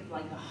look at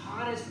like the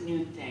hottest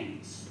new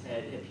things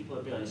that people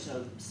are building.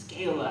 So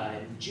Scala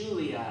and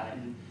Julia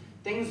and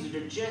things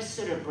that are just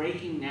sort of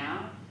breaking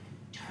now.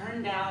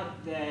 Turned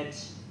out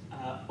that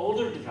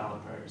older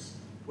developers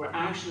were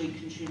actually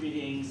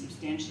contributing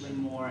substantially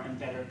more and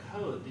better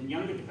code than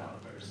younger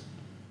developers.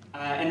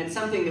 And it's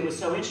something that was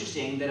so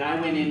interesting that I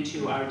went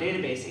into our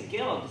database at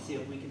Gild to see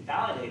if we could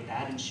validate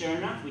that, and sure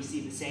enough, we see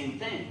the same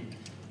thing.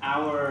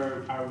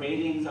 Our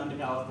ratings on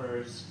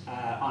developers,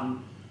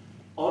 on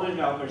older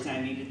developers, and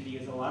I needed to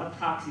use a lot of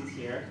proxies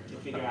here to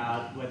figure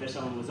out whether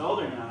someone was old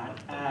or not,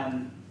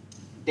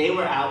 they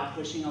were out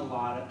pushing a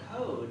lot of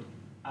code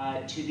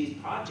to these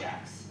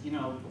projects,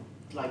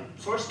 like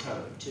source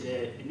code to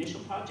the initial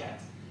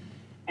projects.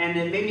 And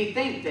it made me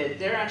think that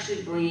they're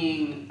actually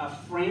bringing a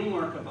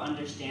framework of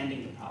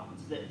understanding the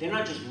problems. That they're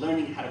not just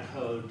learning how to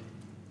code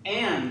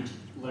and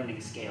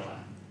learning Scala.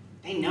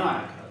 They know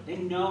how to code. They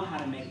know how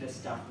to make this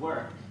stuff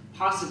work.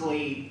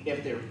 Possibly,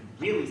 if they're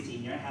really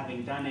senior,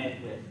 having done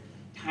it with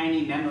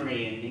tiny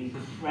memory and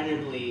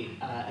incredibly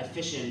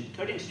efficient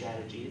coding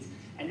strategies.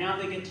 And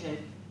now they get to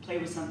play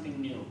with something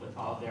new with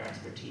all of their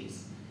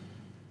expertise.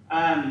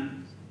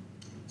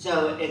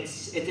 So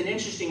it's an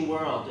interesting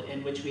world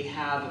in which we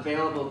have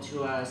available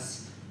to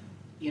us,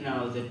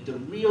 the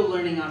real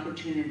learning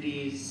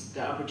opportunities,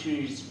 the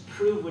opportunities to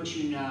prove what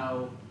you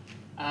know,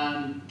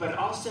 but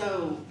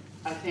also,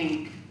 I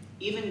think,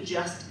 even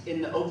just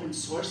in the open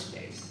source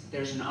space,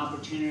 there's an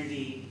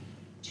opportunity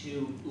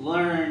to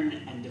learn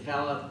and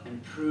develop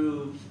and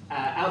prove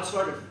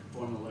outside of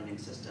formal learning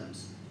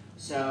systems.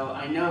 So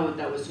I know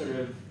that was sort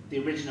of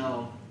the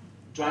original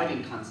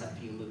driving concept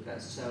for you, Luca.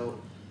 So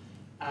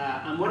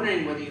I'm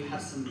wondering whether you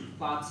have some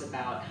thoughts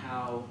about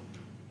how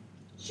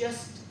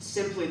just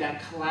simply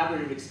that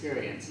collaborative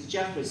experience, as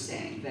Jeff was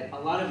saying, that a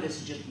lot of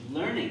this is just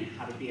learning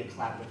how to be a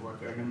collaborative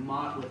worker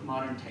with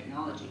modern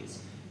technologies.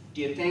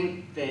 Do you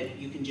think that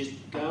you can just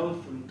go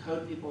from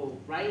code people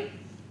write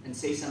and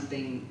say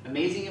something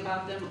amazing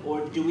about them,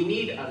 or do we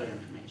need other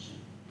information?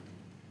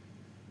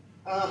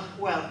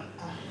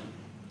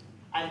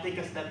 I'll take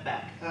a step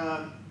back.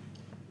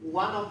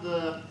 One of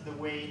the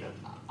way that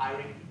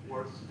hiring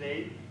works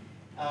today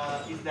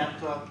is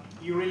that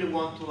you really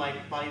want to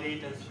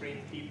validate and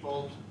screen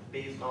people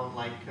based on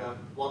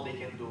what they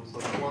can do. So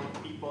you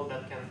want people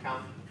that can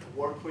come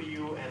work for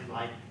you and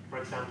for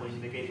example,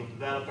 in the case of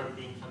developer,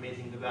 being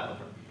amazing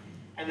developer.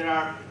 And there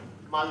are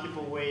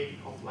multiple ways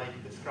of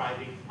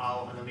describing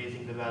how an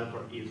amazing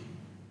developer is.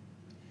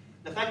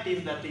 The fact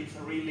is that it's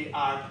really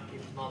hard,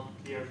 if not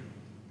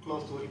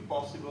close to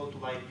impossible, to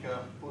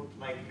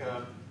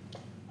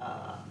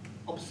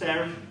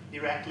observe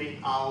directly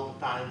how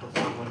the talent of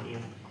someone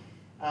is.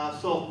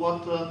 So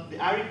what the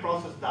hiring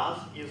process does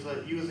is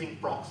using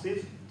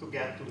proxies to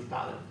get to the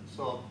talent.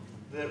 So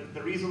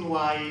the reason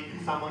why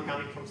someone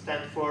coming from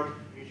Stanford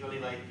usually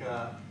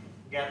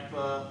get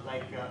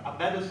a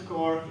better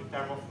score in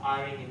terms of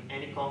hiring in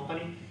any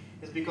company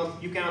is because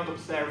you cannot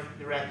observe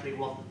directly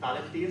what the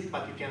talent is,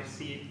 but you can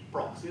see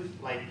proxies,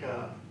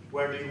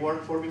 where do you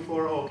work for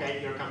before, okay,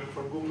 you're coming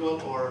from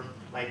Google, or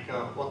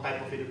what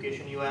type of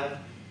education you have.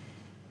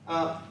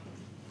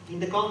 In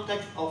the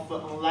context of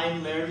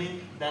online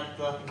learning, that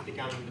is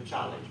becoming the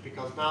challenge,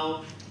 because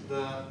now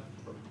the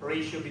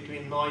ratio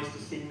between noise to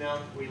signal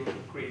will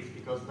increase,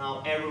 because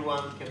now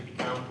everyone can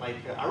become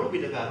a Ruby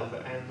developer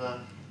and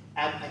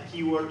add a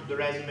keyword to the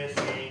resume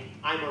saying,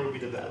 I'm a Ruby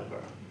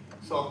developer.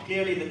 So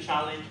clearly the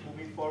challenge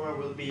moving forward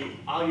will be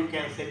how you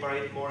can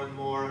separate more and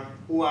more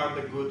who are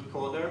the good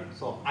coder.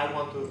 So I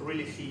want to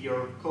really see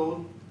your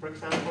code, for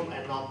example,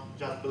 and not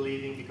just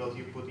believing because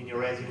you put in your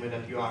resume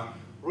that you are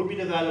Ruby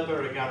developer,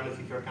 regardless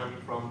if you're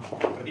coming from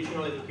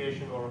traditional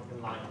education or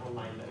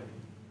online learning.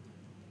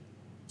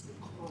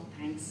 Cool,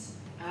 thanks.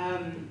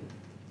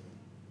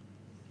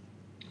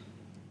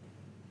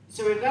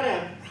 So we've got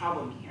a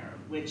problem here,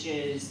 which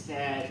is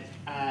that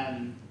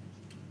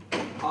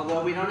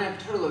although we don't have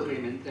total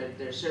agreement,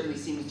 there certainly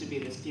seems to be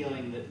this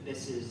feeling that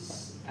this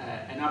is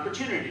an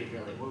opportunity,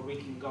 really, where we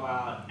can go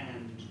out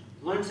and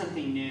learn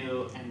something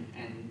new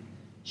and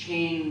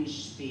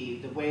change the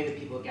way that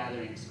people are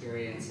gathering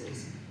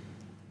experiences.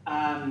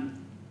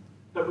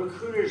 But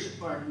recruiters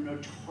are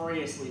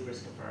notoriously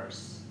risk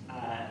averse,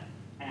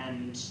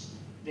 and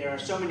there are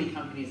so many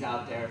companies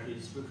out there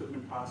whose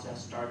recruitment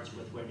process starts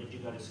with where did you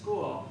go to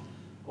school,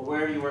 or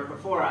where do you work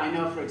before. I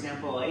know, for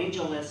example,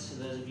 AngelList, to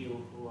those of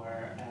you who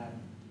are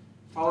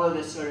follow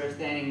this sort of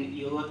thing,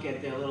 you look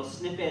at the little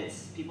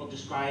snippets, people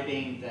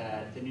describing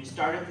the new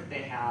startup that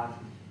they have,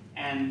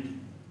 and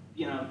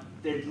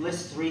they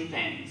list 3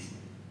 things.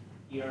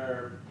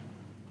 Your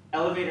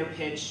elevator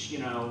pitch,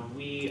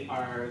 we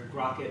are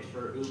Grocket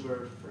for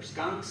Uber for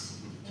skunks.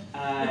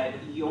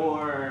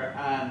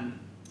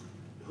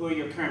 Who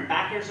your current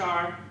backers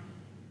are,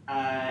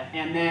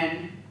 and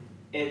then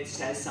it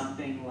says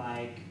something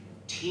like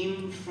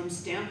team from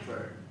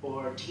Stanford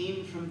or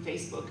team from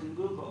Facebook and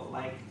Google.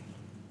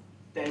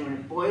 Then when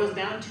it boils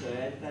down to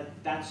it,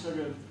 that's sort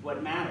of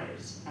what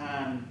matters.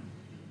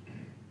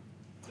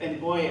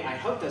 And boy, I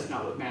hope that's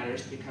not what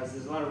matters, because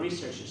there's a lot of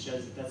research that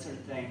shows that sort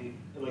of thing,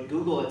 like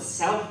Google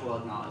itself will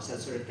acknowledge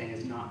that sort of thing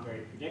is not very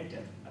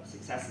predictive of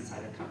success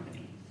inside a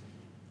company.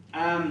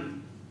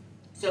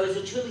 So is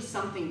it truly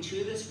something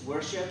to this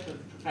worship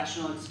of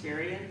professional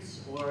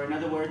experience? Or in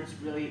other words,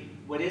 really,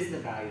 what is the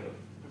value of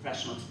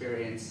professional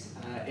experience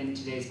in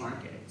today's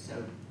market?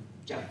 So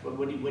Jeff,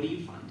 what do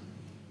you find?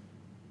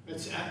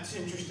 It's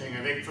interesting.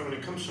 I think when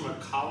it comes from a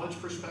college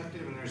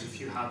perspective, and there's a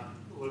few hot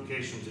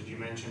locations that you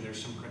mentioned,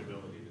 there's some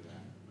credibility to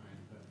that, right?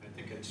 But I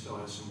think it still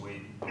has some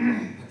weight.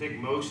 I think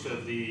most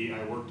of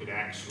I worked at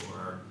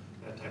Axor,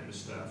 that type of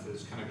stuff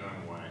is kind of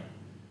going away.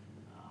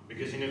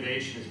 Because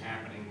innovation is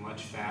happening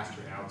much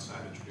faster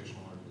outside of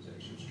traditional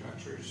organization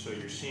structures. So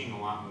you're seeing a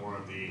lot more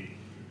of the,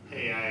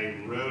 hey, I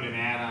wrote an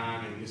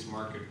add-on in this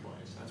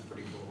marketplace. That's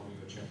pretty cool. Let me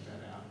go check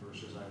that out.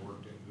 Versus I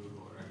worked at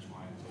Google or X,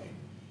 Y, and Z.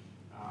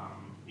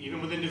 Even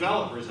within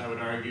developers, I would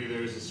argue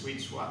there's a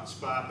sweet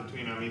spot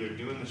between I'm either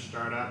doing the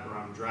startup or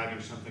I'm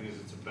driving something as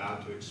it's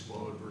about to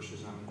explode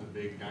versus I'm the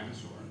big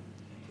dinosaur.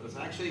 So it's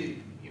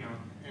actually,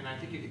 and I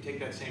think you could take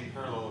that same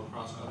parallel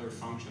across other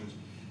functions.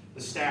 The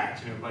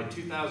stats, by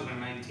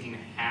 2019,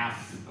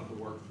 half of the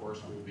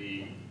workforce will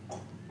be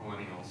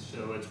millennials.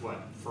 So it's what,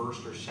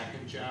 first or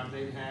second job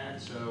they've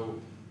had. So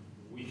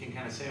we can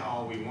kind of say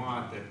all we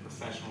want that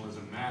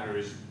professionalism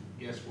matters.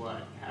 Guess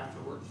what? Half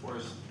the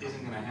workforce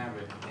isn't going to have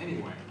it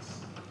anyways.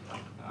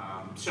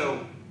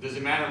 So Does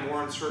it matter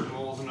more in certain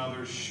roles than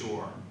others?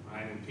 Sure.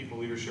 Right? In people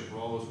leadership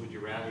roles, would you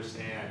rather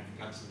say I've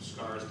got some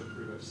scars to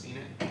prove I've seen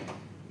it?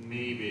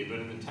 Maybe, but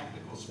in the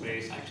technical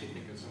space, I actually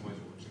think in some ways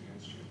it works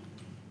against you.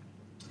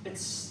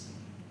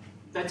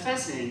 That's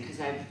fascinating because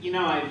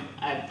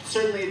I've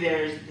certainly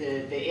there's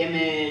the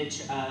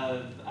image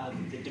of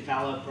the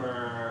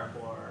developer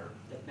or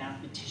the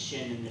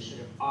mathematician, and they're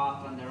sort of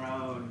off on their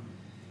own,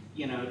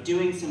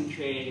 doing some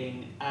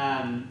creating,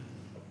 and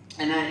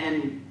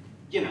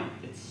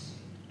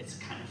it's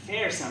kind of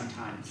fair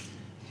sometimes,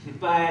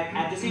 but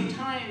at the same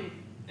time,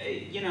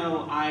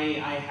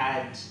 I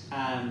had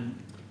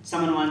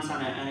someone once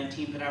on a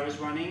team that I was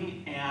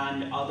running,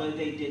 and although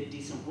they did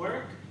decent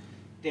work,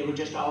 they were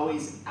just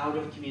always out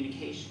of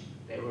communication.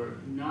 They were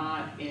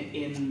not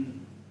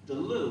in the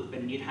loop,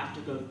 and you'd have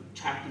to go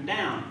track them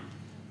down.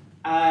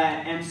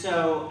 And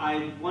so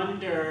I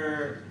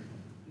wonder,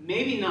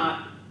 maybe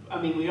not,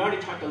 we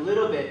already talked a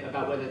little bit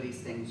about whether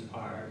these things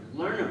are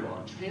learnable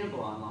and trainable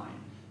online,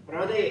 but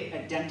are they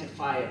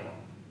identifiable?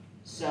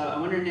 So I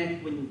wonder,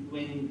 Nick,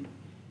 when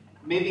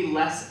maybe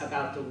less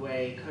about the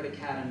way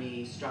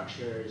Codecademy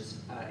structures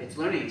its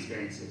learning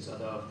experiences,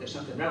 although if there's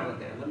something relevant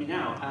there, let me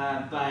know.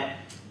 But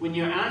when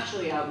you're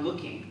actually out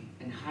looking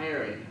and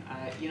hiring,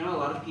 a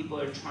lot of people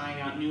are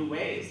trying out new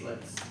ways.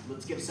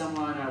 Let's give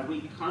someone a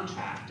week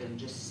contract and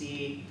just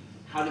see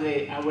what do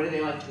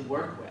they like to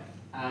work with,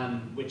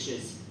 which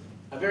is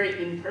a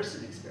very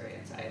in-person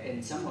experience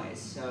in some ways.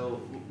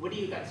 So what are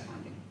you guys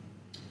finding?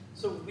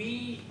 So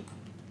we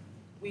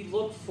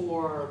look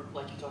for,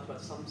 like you talked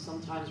about,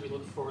 sometimes we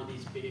look for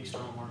these big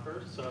external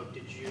markers. So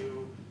did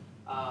you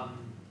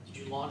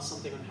launch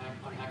something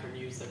on Hacker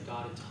News that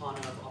got a ton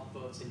of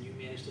upvotes and you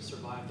managed to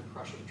survive the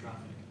crush of the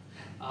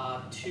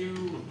traffic?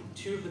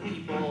 Two of the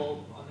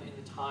people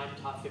in the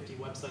top 50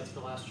 websites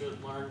for last year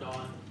learned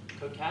on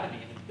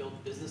Codecademy and have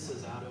built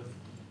businesses out of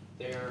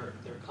their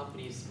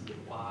companies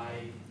by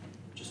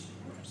just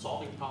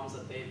solving problems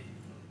that they've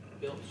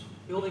built,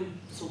 building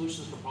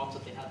solutions for problems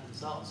that they had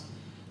themselves.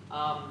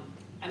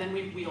 And then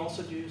we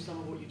also do some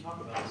of what you talk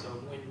about. So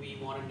when we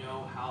want to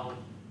know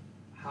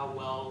how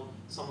well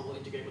someone will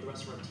integrate with the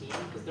rest of our team,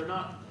 because they're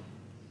not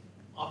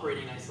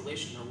operating in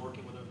isolation, they're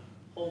working with a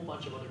whole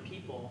bunch of other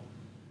people.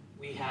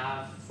 We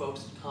have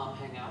folks come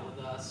hang out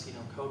with us,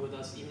 code with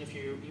us. Even if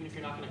you're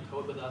not going to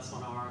code with us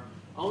on our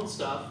own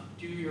stuff,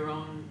 do your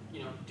own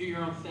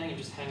thing and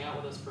just hang out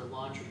with us for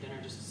lunch or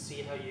dinner, just to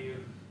see how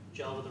you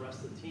gel with the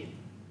rest of the team.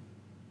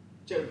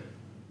 So,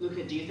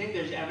 Luca, do you think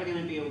there's ever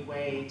going to be a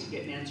way to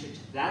get an answer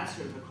to that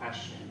sort of a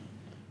question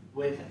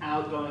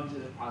without going through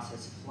the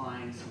process of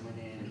flying someone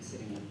in and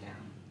sitting them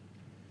down?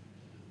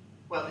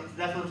 Well, it's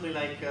definitely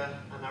like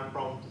an hard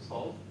problem to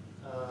solve.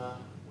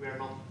 We are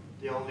not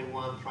the only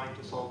one trying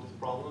to solve this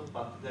problem,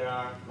 but there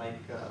are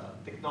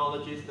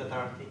technologies that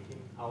are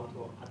thinking how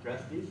to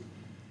address this.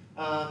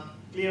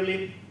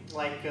 Clearly,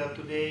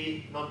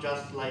 today, not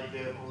just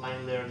the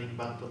online learning,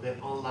 but the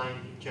online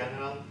in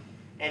general,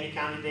 any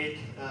candidate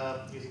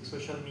using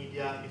social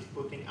media is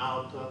putting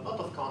out a lot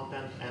of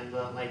content and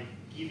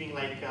giving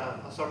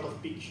a sort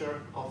of picture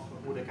of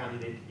who the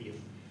candidate is.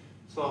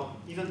 So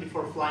even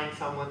before flying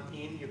someone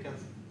in, you can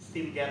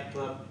still get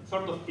a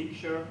sort of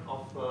picture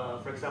of,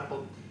 for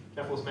example,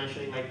 Jeff was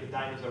mentioning the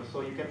dinosaurs.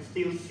 So you can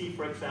still see,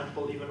 for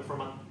example, even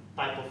from a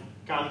type of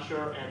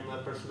culture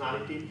and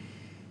personality,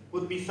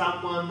 would be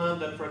someone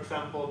that, for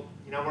example,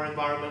 in our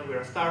environment,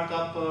 we're a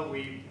startup,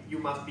 you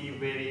must be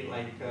very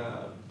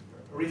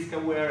risk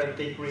aware and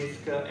take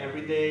risk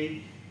every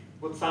day.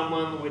 Would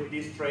someone with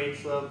these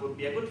traits would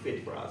be a good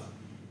fit for us?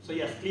 So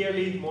yes,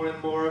 clearly more and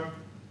more,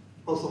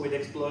 also with the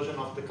explosion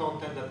of the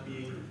content that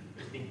is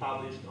being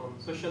published on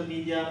social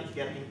media, it's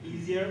getting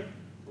easier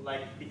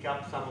to pick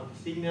up some of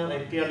the signal,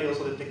 and clearly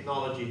also the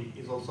technology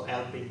is also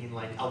helping in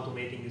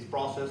automating this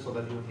process so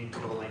that you don't need to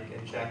go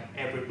and check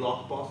every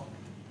blog post.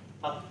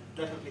 But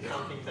definitely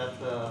something that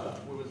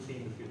we will see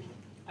in the future.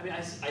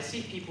 I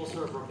see people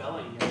sort of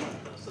rebelling against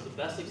that though. So the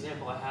best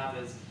example I have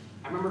is,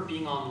 I remember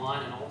being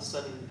online and all of a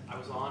sudden I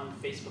was on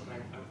Facebook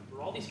and there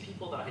were all these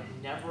people that I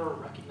had never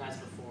recognized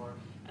before,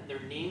 and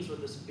their names were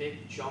this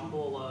big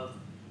jumble of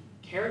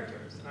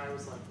characters, and I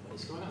was like, what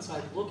is going on? So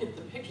I look at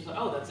the pictures,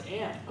 oh, that's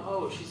Anne.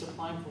 Oh, she's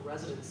applying for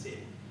residency.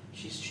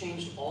 She's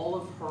changed all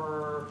of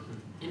her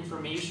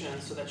information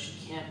so that she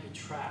can't be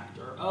tracked.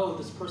 Or, oh,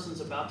 this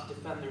person's about to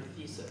defend their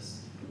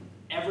thesis.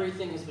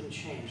 Everything has been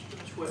changed.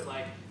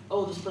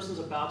 Oh, this person's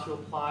about to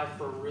apply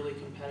for a really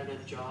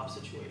competitive job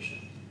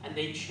situation. And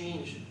they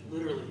change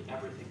literally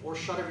everything, or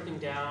shut everything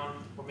down,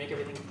 or make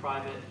everything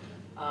private.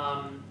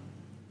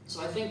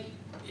 So I think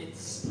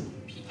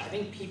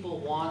people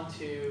want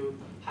to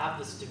have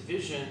this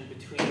division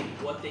between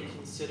what they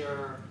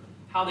consider,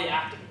 how they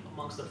act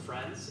amongst their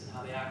friends, and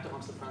how they act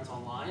amongst their friends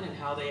online, and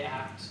how they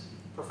act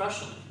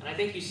professionally. And I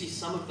think you see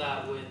some of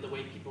that with the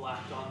way people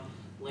act on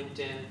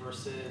LinkedIn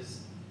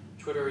versus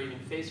Twitter or even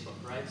Facebook,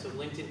 right? So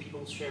LinkedIn,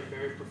 people share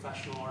very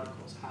professional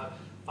articles,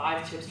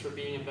 5 tips for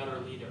being a better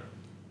leader.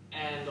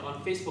 and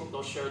on Facebook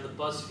they'll share the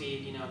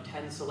BuzzFeed,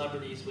 10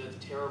 celebrities with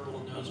terrible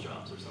nose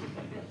jobs or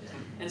something.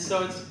 And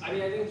so I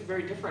think it's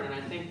very different, and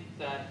I think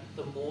that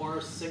the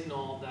more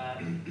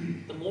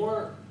the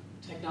more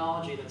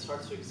technology that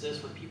starts to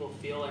exist where people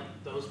feel like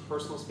those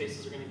personal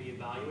spaces are going to be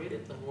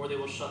evaluated, the more they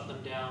will shut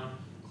them down,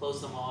 close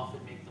them off,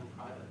 and make them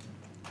private.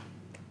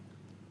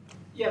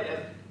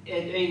 Yeah,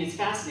 it's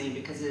fascinating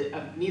because,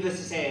 needless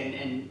to say,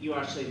 and you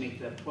actually make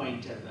the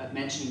point of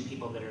mentioning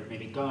people that are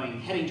maybe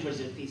heading towards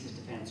their thesis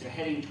defense or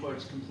heading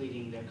towards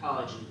completing their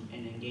college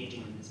and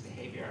engaging in this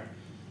behavior.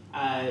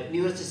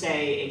 Needless to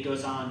say, it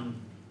goes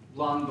on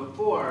long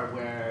before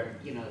where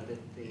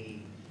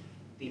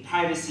the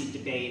privacy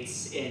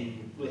debates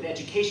with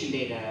education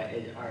data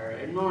are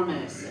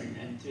enormous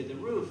and through the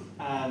roof.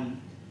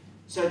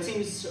 So it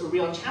seems a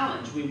real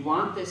challenge. We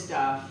want this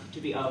stuff to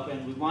be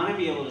open. We want to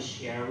be able to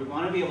share. We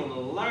want to be able to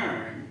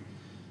learn.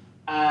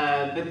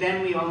 But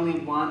then we only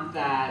want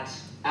that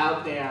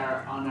out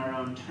there on our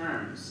own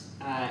terms.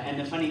 And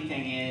the funny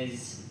thing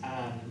is,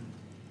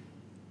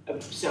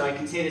 so I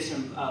can say this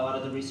from a lot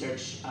of the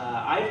research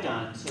I've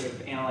done, sort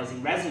of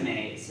analyzing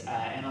resumes,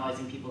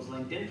 analyzing people's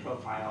LinkedIn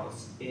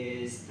profiles,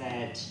 is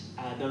that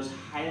those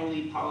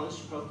highly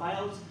polished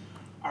profiles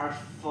are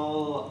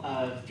full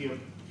of, if you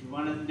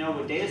want to know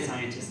what data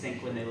scientists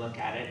think when they look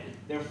at it,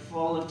 they're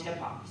full of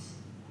tip-offs.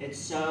 It's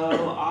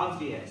so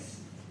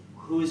obvious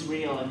who's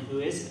real and who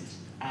isn't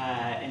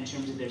in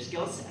terms of their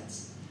skill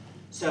sets.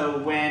 So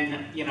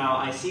when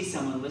I see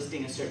someone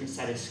listing a certain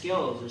set of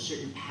skills or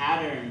certain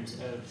patterns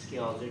of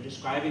skills or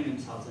describing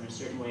themselves in a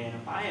certain way in a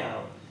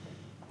bio,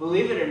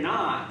 believe it or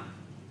not,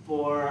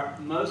 for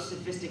most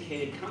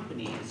sophisticated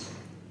companies,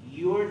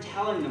 you're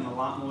telling them a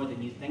lot more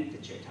than you think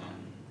that you're telling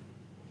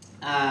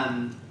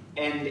them.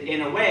 And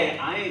in a way,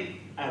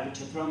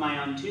 to throw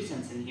my own 2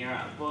 cents in here,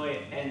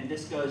 boy, and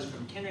this goes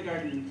from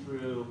kindergarten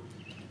through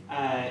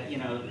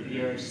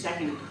your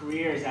second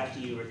careers after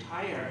you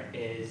retire,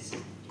 is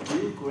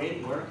do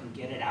great work and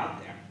get it out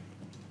there.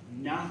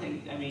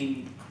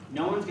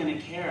 No one's going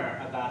to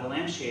care about a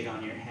lampshade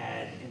on your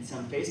head in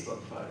some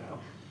Facebook photo.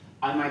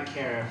 I might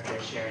care if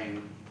they're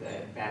sharing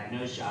the bad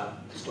nose job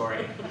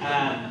story.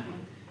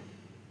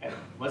 It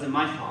wasn't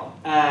my fault.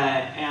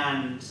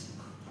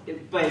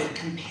 But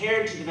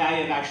compared to the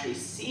value of actually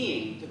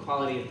seeing the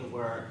quality of the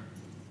work,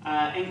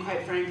 and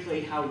quite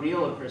frankly, how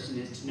real a person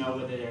is to know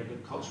whether they're a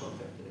good cultural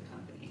fit for the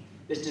company,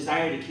 this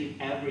desire to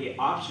keep every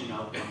option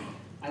open,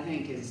 I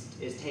think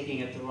is taking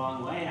it the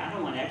wrong way. I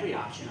don't want every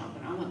option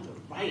open. I want the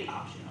right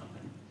option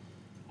open.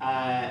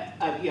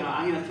 I'm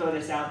going to throw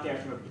this out there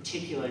from a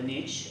particular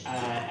niche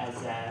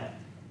as a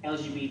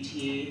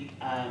LGBT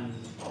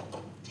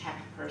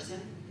tech person.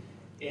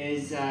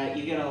 Is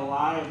you get a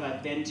lot of,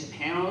 I've been to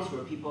panels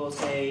where people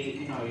say,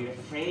 you're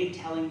afraid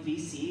telling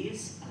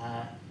VCs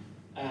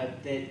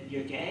that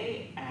you're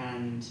gay,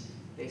 and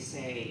they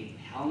say,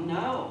 hell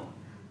no.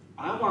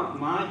 I want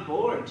my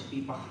board to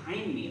be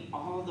behind me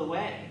all the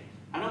way.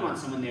 I don't want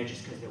someone there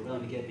just because they're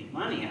willing to give me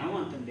money. I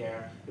want them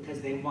there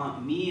because they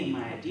want me and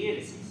my idea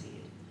to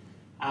succeed.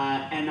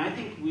 And I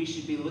think we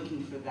should be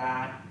looking for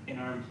that in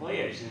our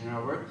employers and in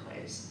our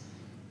workplace.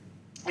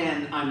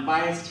 And I'm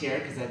biased here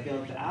because I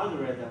built the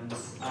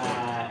algorithms,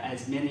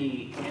 as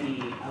many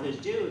others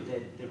do,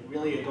 that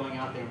really are going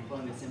out there and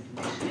pulling this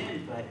information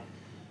in. But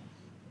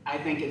I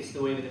think it's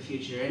the way of the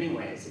future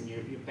anyways, and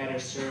you're better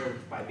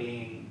served by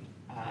being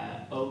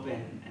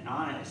open and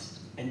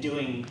honest and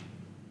doing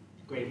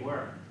great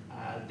work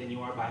than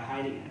you are by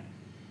hiding it.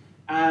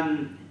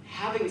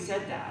 Having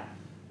said that,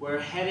 we're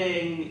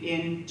heading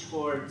in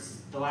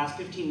towards the last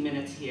 15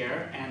 minutes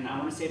here, and I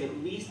want to save at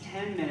least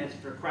 10 minutes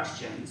for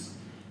questions.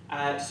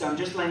 So I'm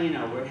just letting you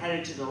know, we're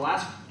headed to the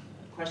last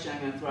question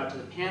I'm going to throw out to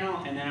the panel,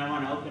 and then I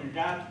want to open it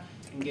up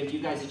and give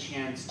you guys a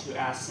chance to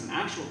ask some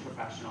actual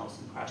professionals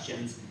some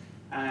questions,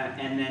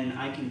 and then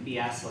I can be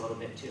asked a little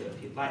bit too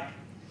if you'd like.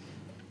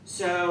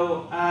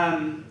 So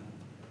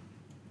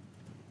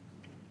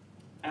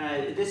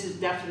this is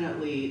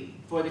definitely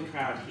for the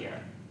crowd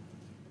here.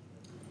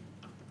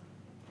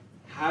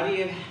 How do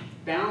you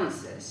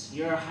balance this?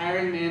 You're a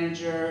hiring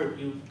manager,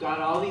 you've got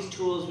all these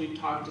tools we've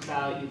talked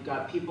about, you've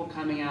got people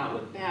coming out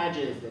with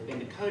badges, they've been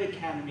to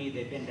Codecademy,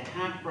 they've been to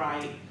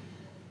HackBright,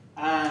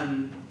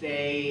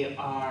 they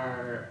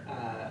are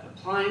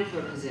applying for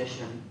a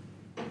position,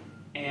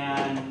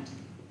 and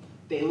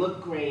they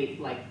look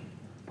great, like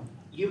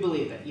you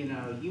believe it, you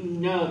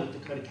know that the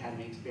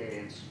Codecademy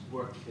experience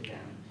worked for them.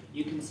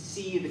 You can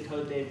see the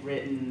code they've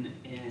written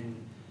in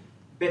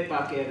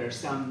Bitbucket or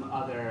some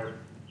other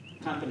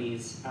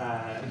company's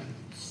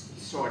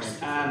source.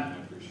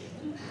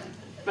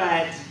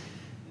 But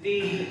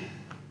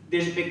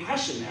there's a big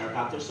question there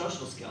about their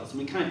social skills. And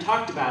we kind of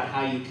talked about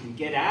how you can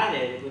get at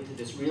it with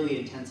this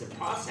really intensive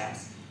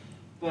process.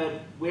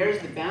 But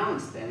where's the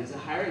balance then as a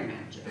hiring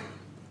manager?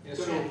 Yeah,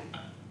 so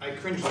I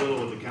cringe a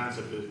little with the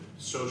concept of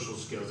social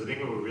skills. I think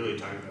what we're really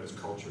talking about is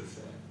culture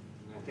fit.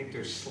 And I think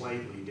they're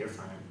slightly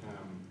different.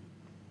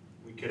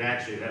 We could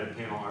actually have had a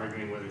panel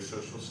arguing whether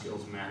social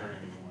skills matter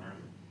anymore.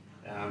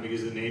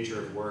 because of the nature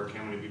of work,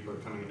 how many people are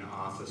coming into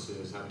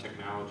offices, how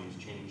technology is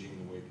changing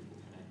the way people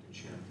connect and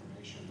share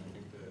information. I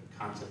think the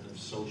concept of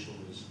social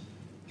is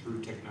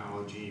through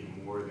technology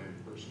more than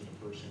person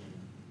to person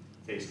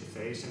and face to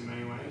face in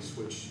many ways,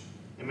 which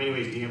in many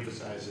ways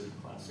de-emphasizes the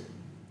classic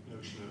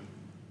notion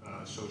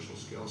of social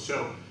skills.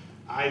 So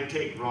I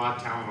take raw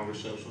talent over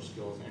social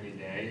skills any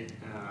day,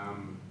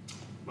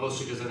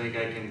 mostly because I think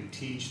I can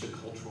teach the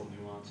cultural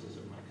nuances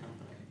of my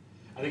company.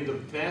 I think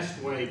the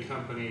best way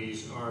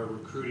companies are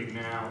recruiting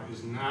now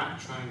is not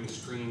trying to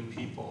screen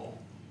people,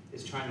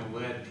 it's trying to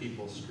let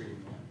people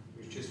screen them.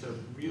 There's just a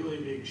really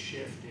big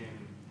shift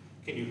in,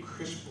 can you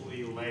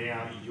crisply lay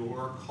out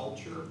your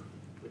culture,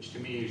 which to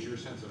me is your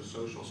sense of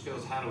social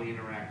skills. How do we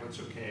interact? What's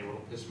okay?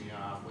 What'll piss me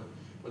off?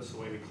 What's the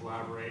way we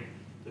collaborate?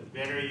 The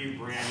better you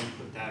brand and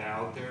put that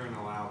out there and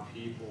allow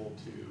people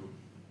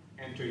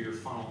to enter your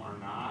funnel or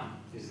not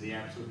is the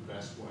absolute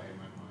best way in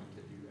my mind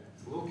to do that.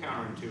 It's a little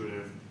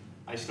counterintuitive.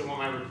 I still want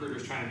my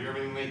recruiters trying to do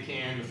everything they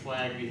can to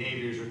flag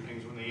behaviors or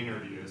things when they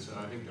interview, so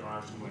I think there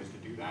are some ways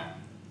to do that.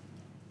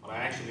 But I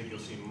actually think you'll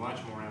see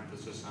much more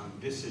emphasis on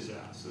this is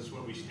us, this is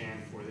what we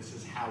stand for, this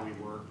is how we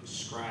work,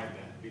 describe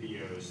that,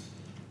 videos,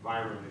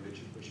 virally that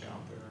you push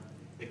out there,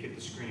 that get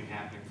the screening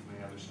happening from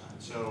the other side.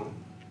 So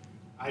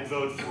I'd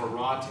vote for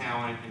raw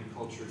talent and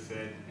culture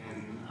fit,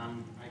 and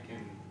I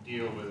can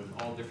deal with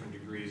all different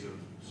degrees of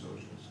social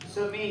skills.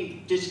 So let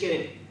me just get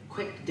a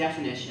quick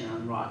definition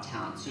on raw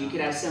talent. So you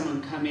could have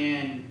someone come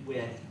in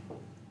with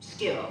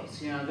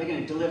skills, you know, they're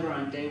going to deliver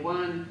on day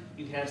one.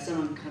 You could have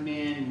someone come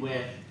in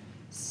with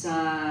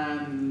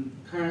some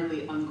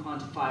currently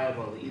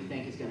unquantifiable that you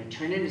think is going to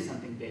turn into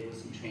something big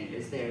with some training.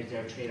 Is there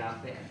a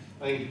trade-off there?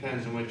 I think it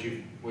depends on what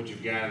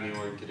you've got in the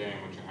org today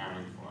and what you're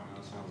hiring for. I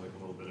know it sounds like a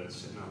little bit of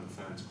sitting on the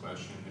fence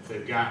question. If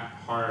they've got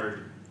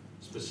hard,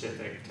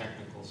 specific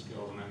technical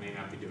skills, and that may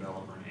not be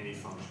developer in any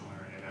functional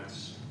area,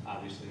 that's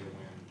obviously a win.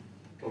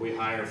 But we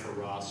hire for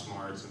raw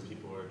smarts and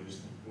people who are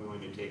just willing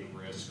to take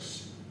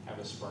risks, have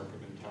a spark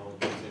of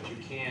intelligence, that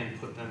you can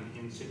put them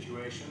in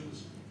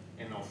situations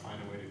and they'll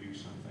find a way to do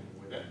something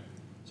with it.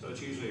 So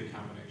it's usually a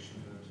combination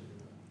of those.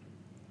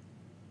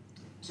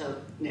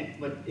 So Nick,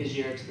 what is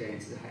your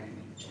experience as a hiring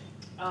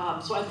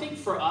manager? So I think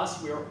for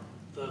us, we're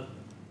the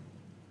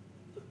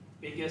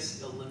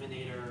biggest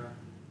eliminator,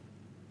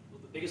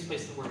 the biggest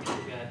place where people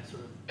get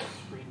sort of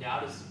screened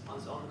out is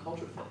on the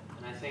culture fit.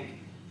 And I think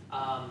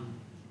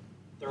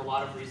there are a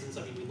lot of reasons.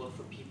 I mean, we look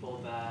for people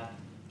that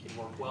can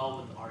work well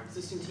with our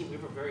existing team. We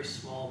have a very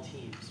small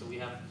team, so we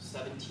have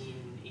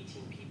 17,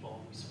 18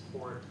 people. We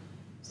support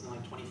something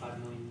like 25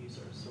 million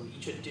users. So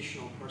each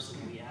additional person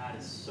we add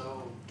is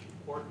so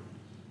important.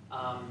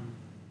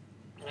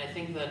 And I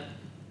think that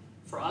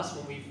for us,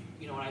 when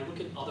when I look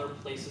at other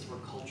places where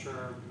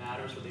culture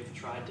matters, where they've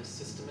tried to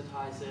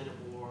systematize it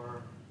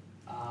or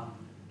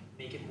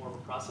make it more of a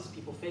process,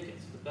 people fake it.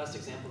 So the best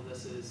example of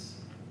this is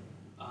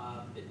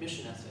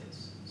admission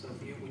essays. So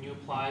when you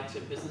apply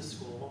to business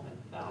school,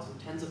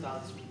 and tens of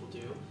thousands of people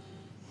do,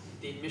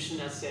 the admission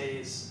essay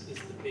is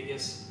the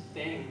biggest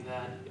thing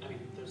that, I mean,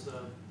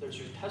 there's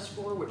your test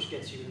score, which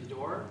gets you in the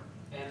door,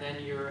 and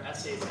then your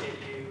essays get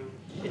you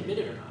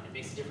admitted or not. It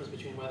makes a difference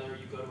between whether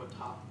you go to a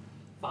top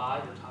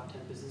 5 or top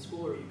 10 business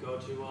school, or you go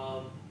to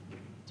a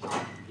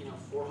top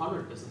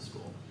 400 business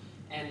school.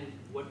 And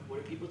what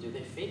do people do?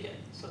 They fake it.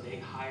 So they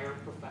hire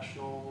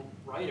professional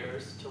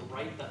writers to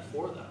write that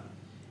for them.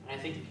 And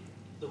I think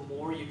the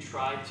more you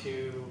try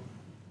to,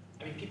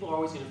 I mean, people are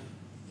always going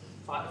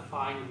to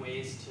find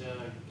ways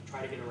to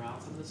try to get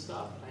around some of this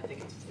stuff. And I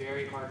think it's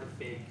very hard to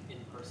fake in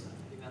person.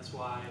 I think that's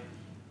why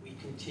we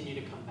continue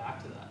to come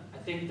back to that. I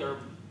think there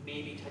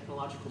may be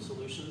technological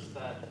solutions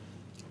that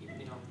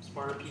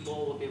smarter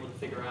people will be able to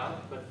figure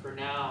out. But for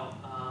now,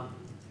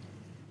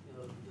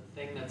 the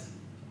thing that's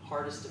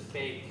hardest to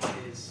fake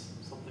is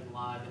something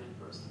live and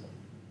in person.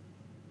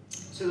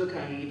 So Luca,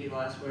 I'm going to give you the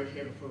last word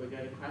here before we go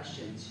to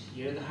questions.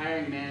 You're the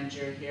hiring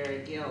manager here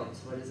at Gild.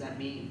 What does that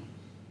mean?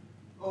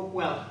 Oh,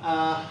 well,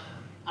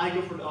 I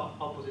go for the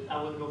opposite.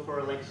 I would go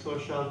for like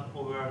social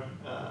over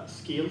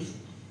skills.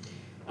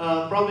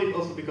 Probably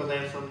also because I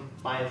have some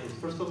biases.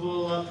 First of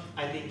all,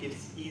 I think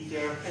it's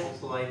easier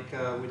also like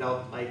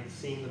without like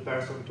seeing the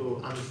person to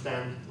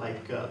understand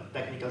like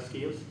technical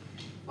skills.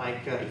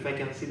 Like if I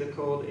can see the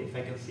code, if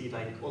I can see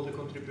like all the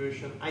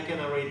contribution, I can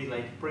already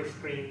like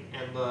pre-screen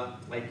and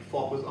like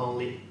focus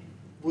only.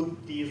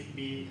 Would this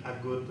be a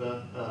good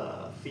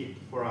fit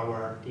for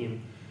our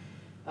team?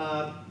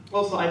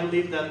 Also, I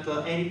believe that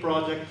any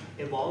project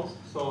evolves,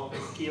 so the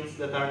skills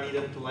that are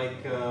needed to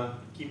like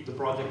keep the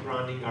project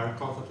running are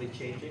constantly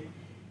changing.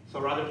 So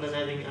rather than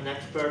having an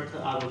expert,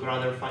 I would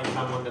rather find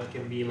someone that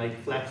can be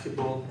like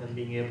flexible and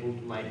being able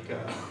to like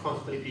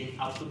constantly be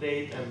up to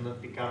date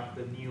and pick up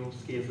the new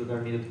skills that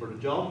are needed for the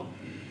job.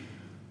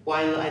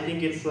 While I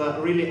think it's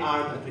really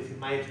hard, at least in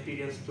my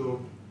experience, to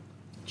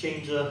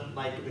change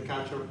like the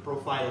culture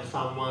profile of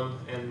someone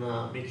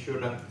and make sure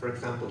that, for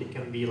example, it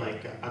can be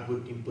like a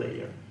good team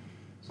player.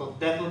 So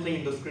definitely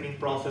in the screening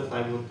process,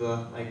 I would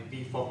like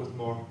be focused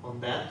more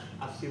on that,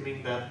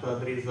 assuming that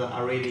there is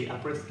already a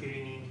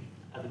pre-screening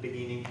at the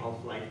beginning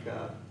of like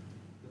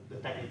the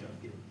technical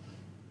field.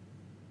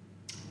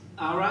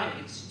 All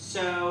right,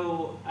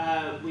 so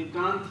we've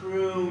gone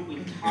through,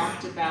 we've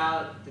talked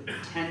about the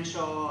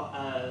potential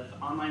of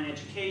online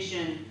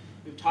education.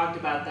 We've talked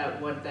about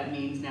what that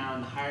means now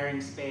in the hiring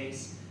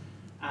space.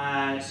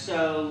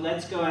 So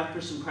let's go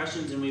after some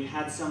questions, and we've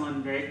had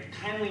someone very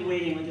kindly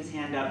waiting with his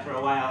hand up for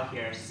a while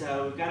here.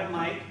 So we've got a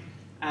mic,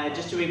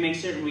 just so we make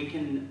certain we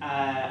can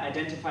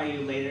identify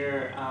you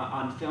later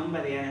on film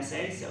by the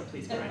NSA, so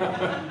please go right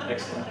ahead.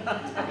 Excellent.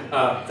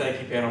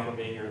 Thank you, panel, for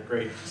being here.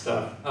 Great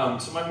stuff.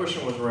 So my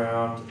question was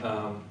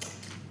around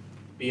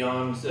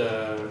beyond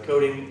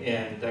coding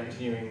and that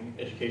continuing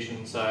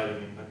education side. I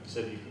mean, like you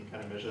said, you can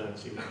kind of measure that and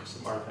see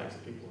some artifacts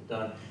that people have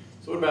done.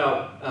 So what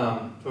about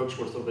folks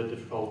where it's a little bit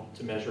difficult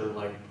to measure,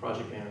 like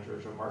project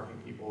managers or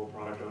marketing people,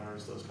 product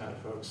owners, those kind of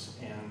folks,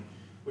 and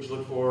what you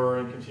look for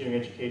in continuing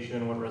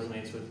education, what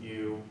resonates with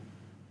you,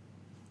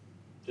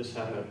 just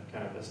how to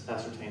kind of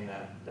ascertain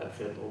that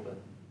fit a little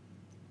bit.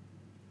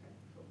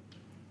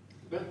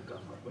 Good, go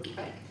for it. What do you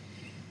think?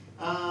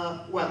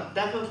 Well,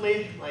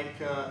 definitely, like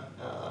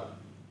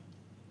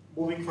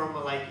moving from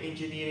like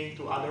engineering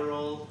to other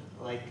roles,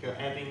 like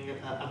having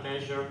a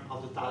measure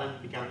of the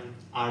talent becoming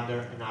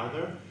harder and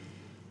harder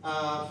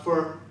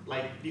for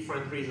like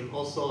different reasons.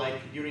 Also,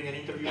 like during an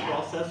interview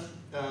process,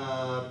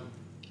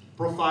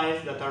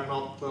 profiles that are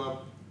not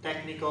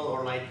technical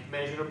or like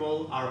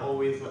measurable are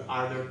always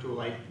harder to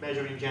like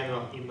measure in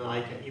general in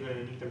like even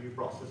an interview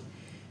process.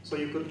 So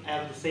you could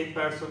have the same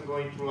person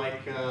going through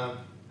like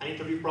an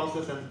interview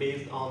process, and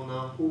based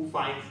on who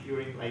finds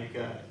during like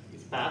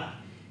his path,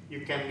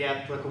 you can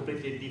get a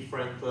completely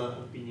different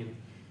opinion.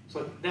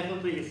 So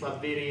definitely it's a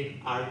very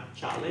hard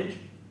challenge.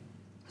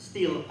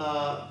 Still,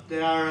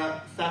 there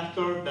are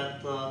factors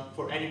that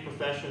for any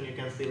profession you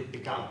can still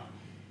pick up.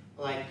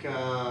 Like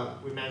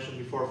we mentioned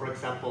before, for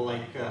example,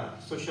 like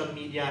social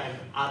media and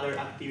other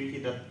activity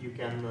that you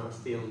can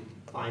still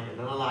find and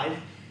analyze.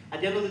 At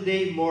the end of the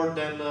day, more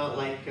than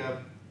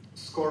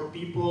score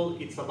people,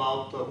 it's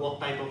about what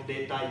type of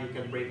data you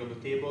can bring on the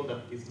table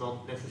that is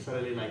not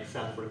necessarily like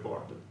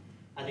self-reported.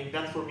 I think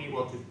that's for me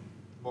what is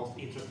the most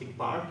interesting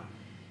part.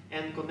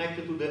 And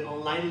connected to the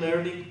online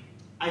learning,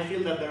 I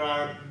feel that there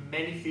are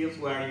many fields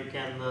where you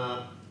can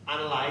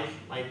analyze,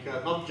 like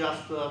not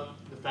just the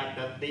fact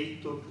that they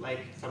took like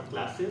some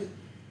classes,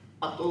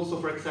 but also,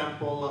 for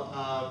example,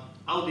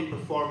 how they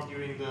perform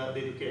during the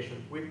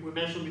education. We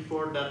mentioned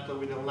before that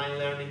with online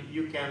learning,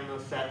 you can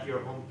set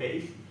your own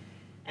pace.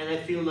 And I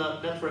feel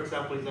that, for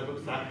example, is a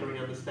good factor in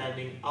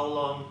understanding how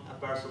long a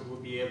person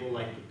would be able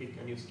like to pick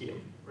a new skill,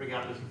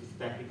 regardless if it's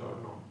technical or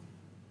not.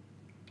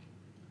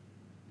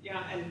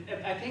 Yeah,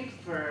 and I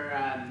think for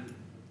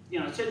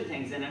certain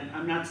things, and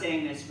I'm not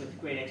saying this with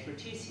great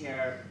expertise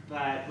here,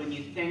 but when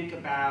you think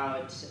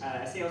about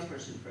a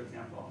salesperson, for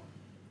example,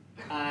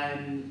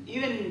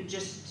 even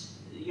just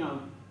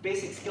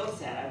basic skill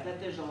set, I bet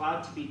there's a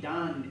lot to be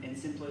done in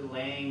simply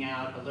laying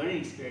out a learning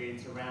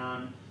experience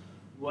around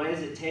what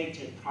does it take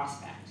to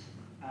prospect.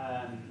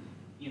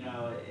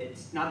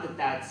 It's not that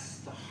that's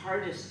the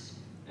hardest,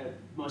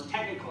 most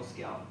technical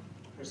skill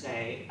per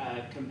se,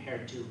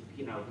 compared to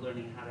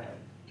learning how to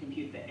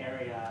compute the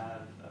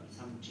area of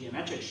some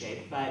geometric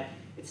shape, but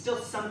it's still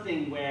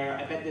something where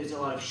I bet there's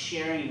a lot of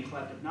sharing and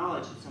collective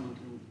knowledge that someone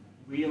can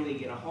really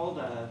get a hold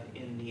of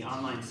in the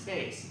online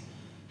space.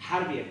 How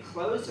to be a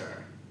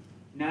closer.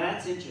 Now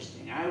that's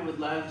interesting. I would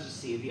love to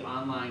see the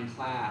online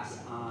class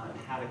on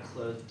how to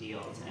close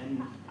deals,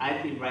 and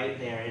I'd be right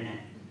there in it.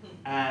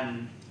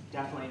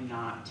 Definitely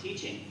not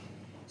teaching.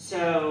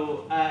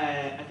 So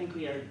I think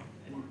we are.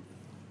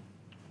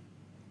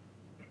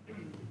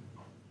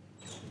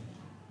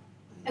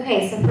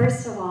 Okay, so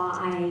first of all,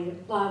 I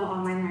love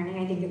online learning.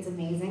 I think it's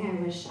amazing.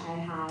 I wish I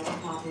had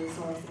that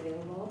resource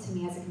available to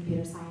me as a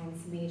computer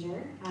science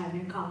major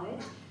in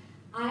college.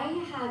 I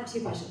have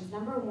two questions.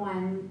 Number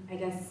one, I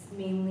guess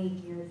mainly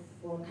geared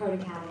for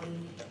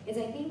Codecademy, is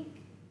I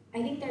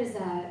think there's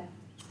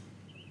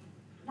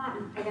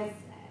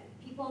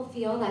people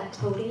feel that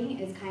coding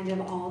is kind of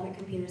all that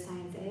computer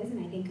science is,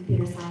 and I think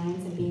computer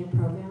science and being a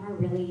programmer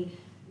really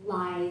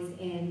lies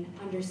in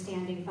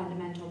understanding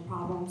fundamental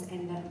problems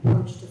and the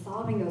approach to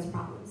solving those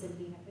problems and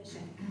being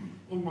efficient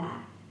in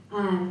that.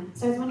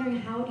 So I was wondering,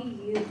 how do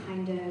you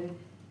kind of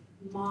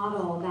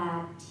model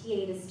that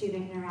TA to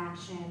student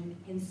interaction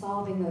in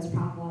solving those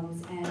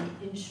problems and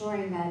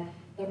ensuring that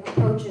the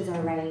approaches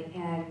are right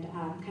and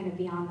kind of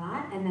beyond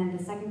that? And then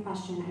the second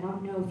question, I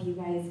don't know if you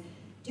guys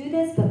do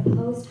this, but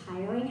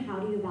post-hiring, how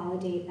do you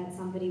validate that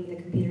somebody with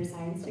a computer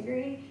science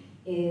degree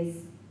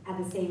is at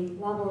the same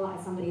level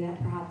as somebody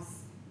that perhaps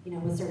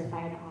was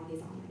certified on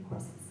these online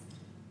courses?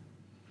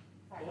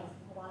 Sorry,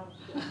 a lot of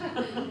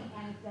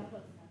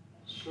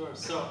Sure.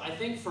 So I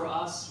think for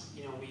us,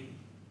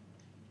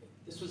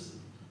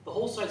 the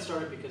whole site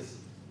started because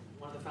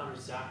one of the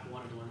founders, Zach,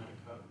 wanted to learn how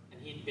to code,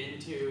 and he'd been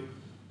to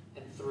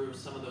and through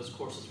some of those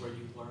courses where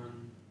you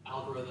learn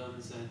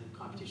algorithms and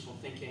computational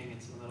thinking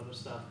and some of that other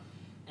stuff,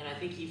 and I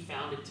think he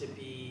found it to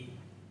be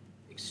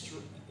it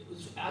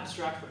was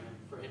abstract for him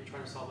for him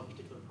trying to solve a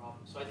particular problem.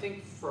 So I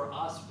think for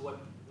us, what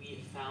we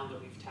have found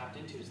that we've tapped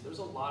into is there's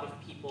a lot of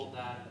people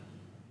that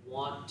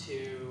want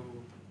to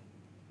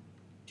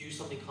do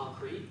something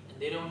concrete, and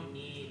they don't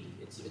need,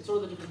 it's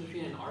sort of the difference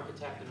between an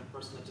architect and a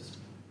person that just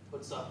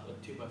puts up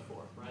a 2x4,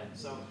 right?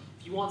 So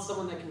if you want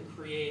someone that can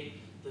create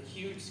the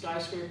huge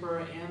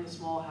skyscraper and the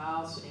small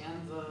house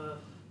and the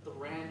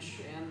ranch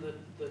and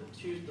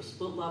the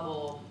split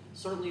level,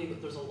 certainly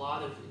there's a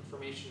lot of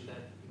information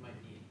that you might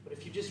need. But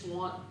if you just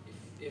want,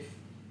 if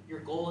your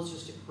goal is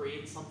just to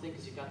create something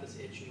because you've got this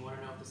itch and you want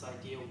to know if this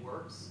idea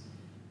works,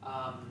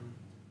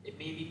 it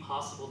may be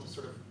possible to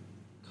sort of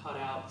cut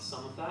out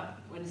some of that.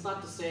 And it's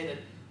not to say that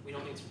we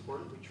don't think it's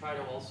important. We try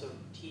to also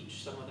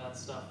teach some of that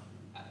stuff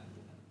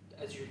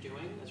as you're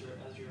doing, as you're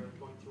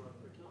going through our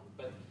curriculum.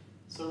 But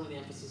certainly the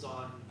emphasis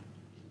on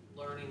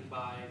learning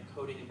by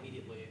coding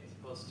immediately as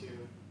opposed to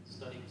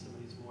studying some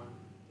of these more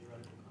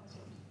theoretical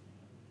concepts.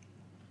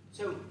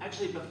 So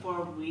actually,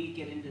 before we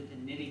get into the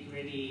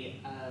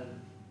nitty-gritty of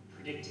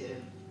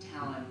predictive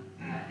talent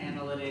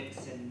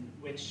analytics and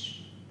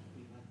which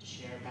we'd like to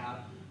share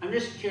about, I'm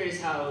just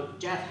curious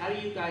Jeff, how do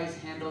you guys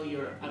handle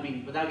your, I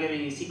mean, without giving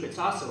any secret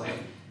sauce away,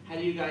 how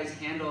do you guys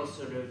handle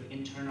sort of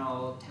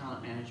internal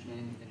talent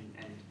management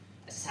and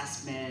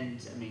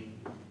assessment? I mean,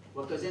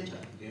 what goes into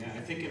it? Yeah,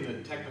 I think in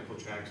the technical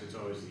tracks, it's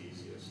always the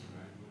easiest,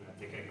 right? I mean, I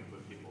think I can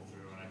put people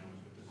through, and I can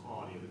look at the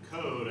quality of the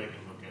code, I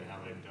can look at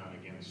how they've done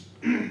against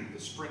the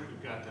sprint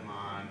we've got them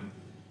on.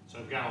 So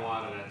I've got a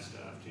lot of that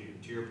stuff.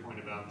 To your point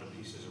about the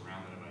pieces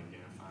around it of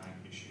identifying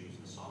issues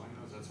and solving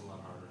those, that's a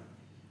lot harder.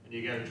 And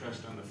you got to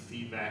trust on the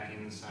feedback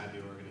inside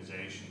the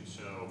organization.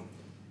 So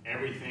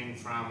everything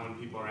from when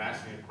people are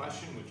asking a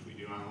question, which we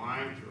do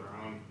online through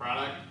our own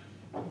product,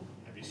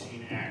 have you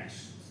seen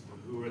X?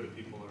 Who are the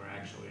people that are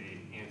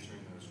actually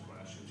answering those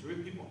questions? Who are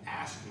the people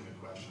asking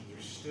the questions?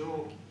 There's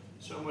still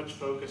so much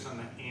focus on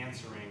the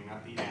answering,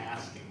 not the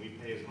asking. We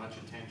pay as much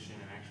attention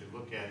and actually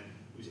look at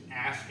who's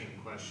asking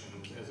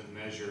questions as a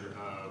measure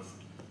of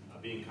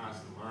being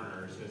constant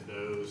learners as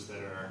those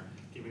that are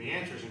giving the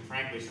answers. And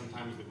frankly,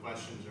 sometimes the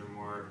questions are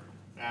more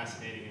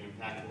fascinating and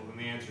impactful than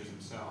the answers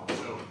themselves.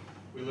 So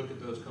we look at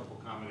those couple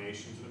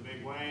combinations in a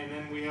big way. And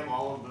then we have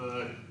all of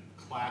the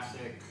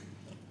classic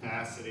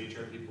tasks that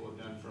HR people have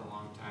done for a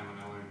long time. And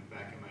I learned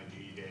back in my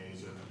GE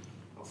days of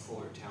a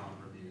fuller talent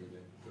review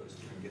that goes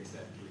through and gets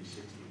that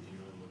 360 view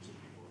and looks at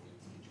people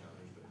against each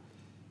other. But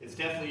it's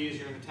definitely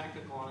easier in the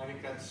technical, and I think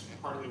that's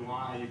partly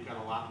why you've got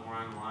a lot more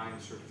online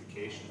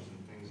certifications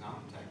and things on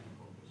the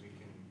technical, because we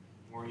can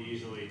more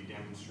easily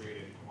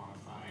demonstrate it,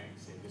 quantify it, and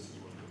say this is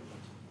what it looks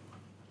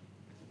like.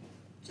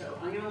 So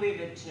I'm going to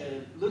leave it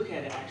to Luca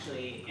to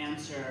actually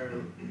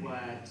answer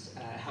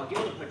how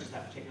Gild approaches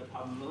that particular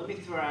problem. But let me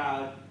throw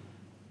out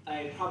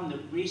a problem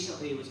that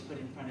recently was put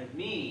in front of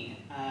me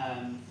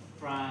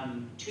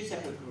from two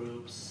separate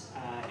groups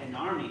in the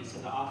Army, so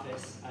the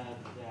Office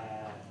of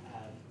the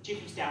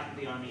Chief of Staff of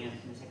the Army and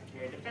the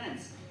Secretary of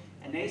Defense.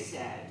 And they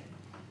said,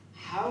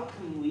 how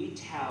can we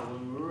tell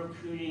when we're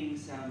recruiting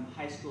some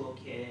high school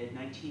kid,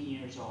 19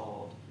 years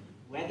old,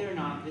 whether or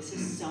not this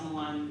is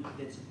someone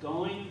that's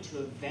going to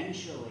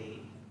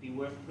eventually be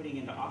worth putting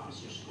into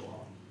officer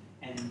school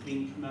and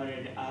being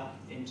promoted up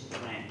into the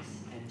ranks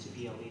and to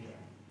be a leader?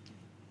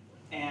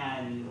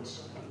 And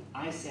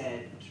I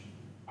said,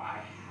 I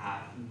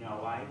have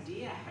no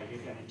idea how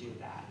you're going to do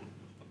that.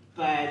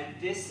 But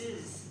this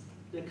is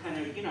the kind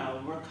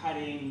of, we're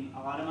cutting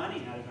a lot of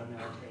money out of our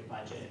military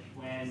budget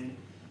when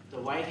the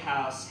White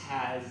House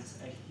has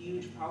a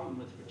huge problem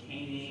with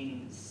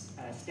retaining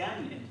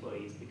STEM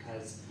employees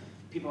because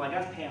people like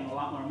us pay them a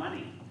lot more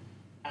money.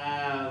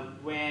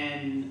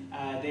 When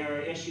there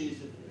are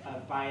issues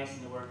of bias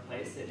in the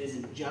workplace that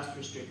isn't just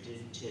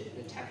restricted to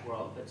the tech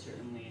world, but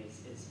certainly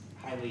is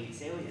highly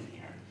salient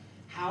here,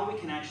 how we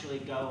can actually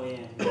go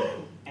in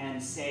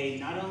and say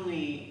not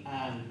only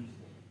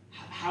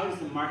how does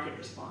the market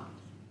respond?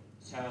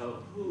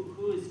 So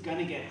who is going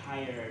to get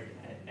hired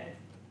at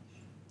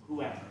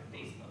whoever,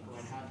 Facebook,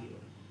 what have you,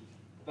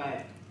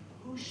 but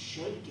who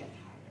should get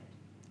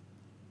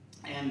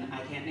hired? And I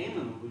can't name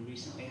them. We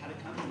recently had a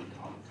company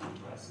come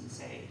to us and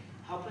say,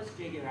 help us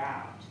figure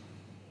out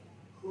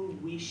who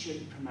we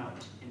should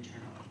promote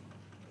internally.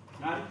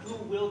 Not who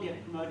will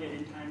get promoted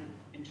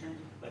internally,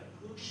 but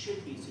who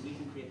should be, so we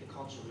can create the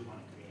culture we want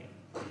to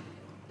create.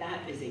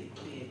 That is a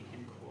big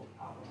and cool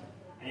problem.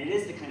 And it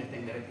is the kind of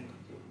thing that I think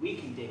we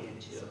can dig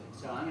into.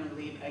 So I'm going to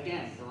leave,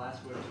 again, the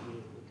last word to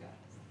you,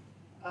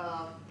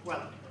 Luca.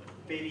 Well,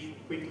 very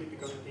quickly,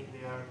 because I think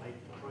they are like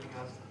throwing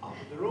us out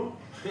of the room.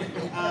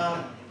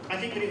 I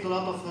think there is a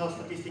lot of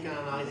statistical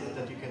analysis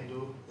that you can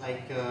do.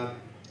 Like,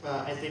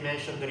 as they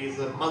mentioned, there is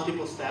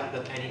multiple steps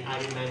that any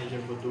hiring manager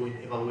would do in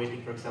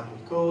evaluating, for example,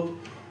 code.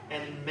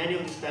 And many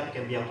of the steps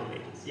can be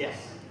automated. Yes,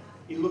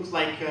 it looks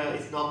like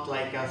it's not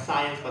like a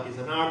science, but it's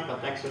an art,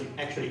 but actually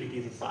it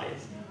is a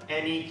science.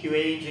 Any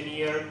QA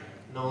engineer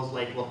knows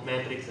like what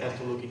metrics has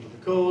to look into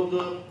the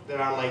code. There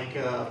are like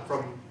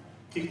from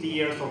 50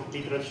 years of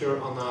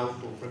literature on how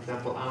to, for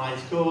example, analyze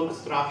code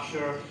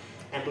structure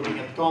and looking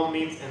at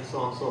commits and so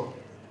on. So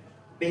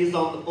based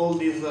on all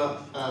these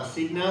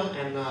signal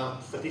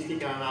and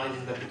statistical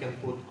analysis that you can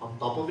put on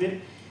top of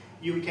it,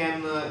 you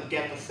can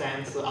get a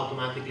sense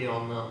automatically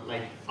on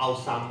like how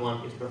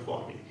someone is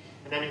performing.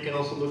 And then you can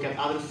also look at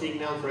other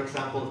signals. For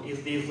example,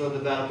 is this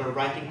developer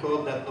writing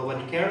code that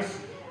nobody cares,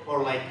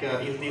 or like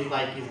is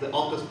the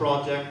Optus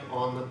project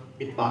on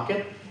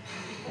Bitbucket?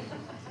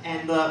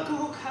 And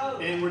Google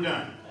Code. And we're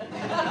done.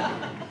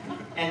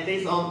 And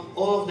based on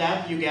all of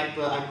that, you get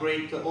a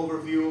great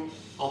overview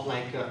of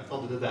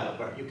of the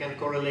developer. You can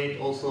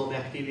correlate also the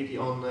activity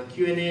on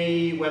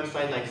Q&A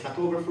website like Stack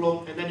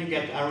Overflow, and then you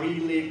get a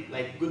really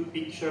good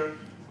picture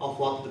of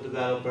what the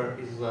developer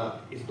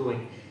is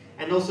doing.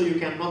 And also you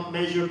cannot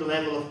measure the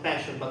level of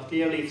passion, but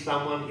clearly if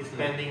someone is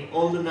spending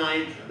all the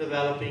night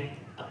developing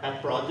a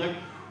pet project,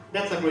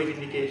 that's a great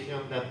indication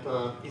that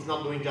he's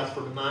not doing just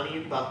for the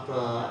money, but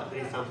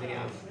there is something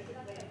else.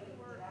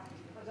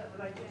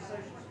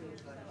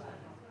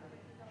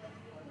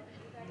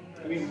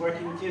 I mean,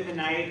 working through the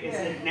night is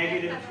a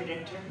negative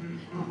predictor.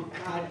 Oh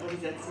God, what does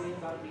that say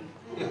about me?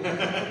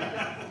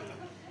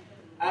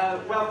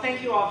 Well,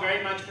 thank you all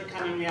very much for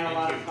coming. We had a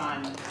lot of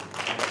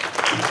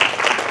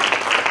fun.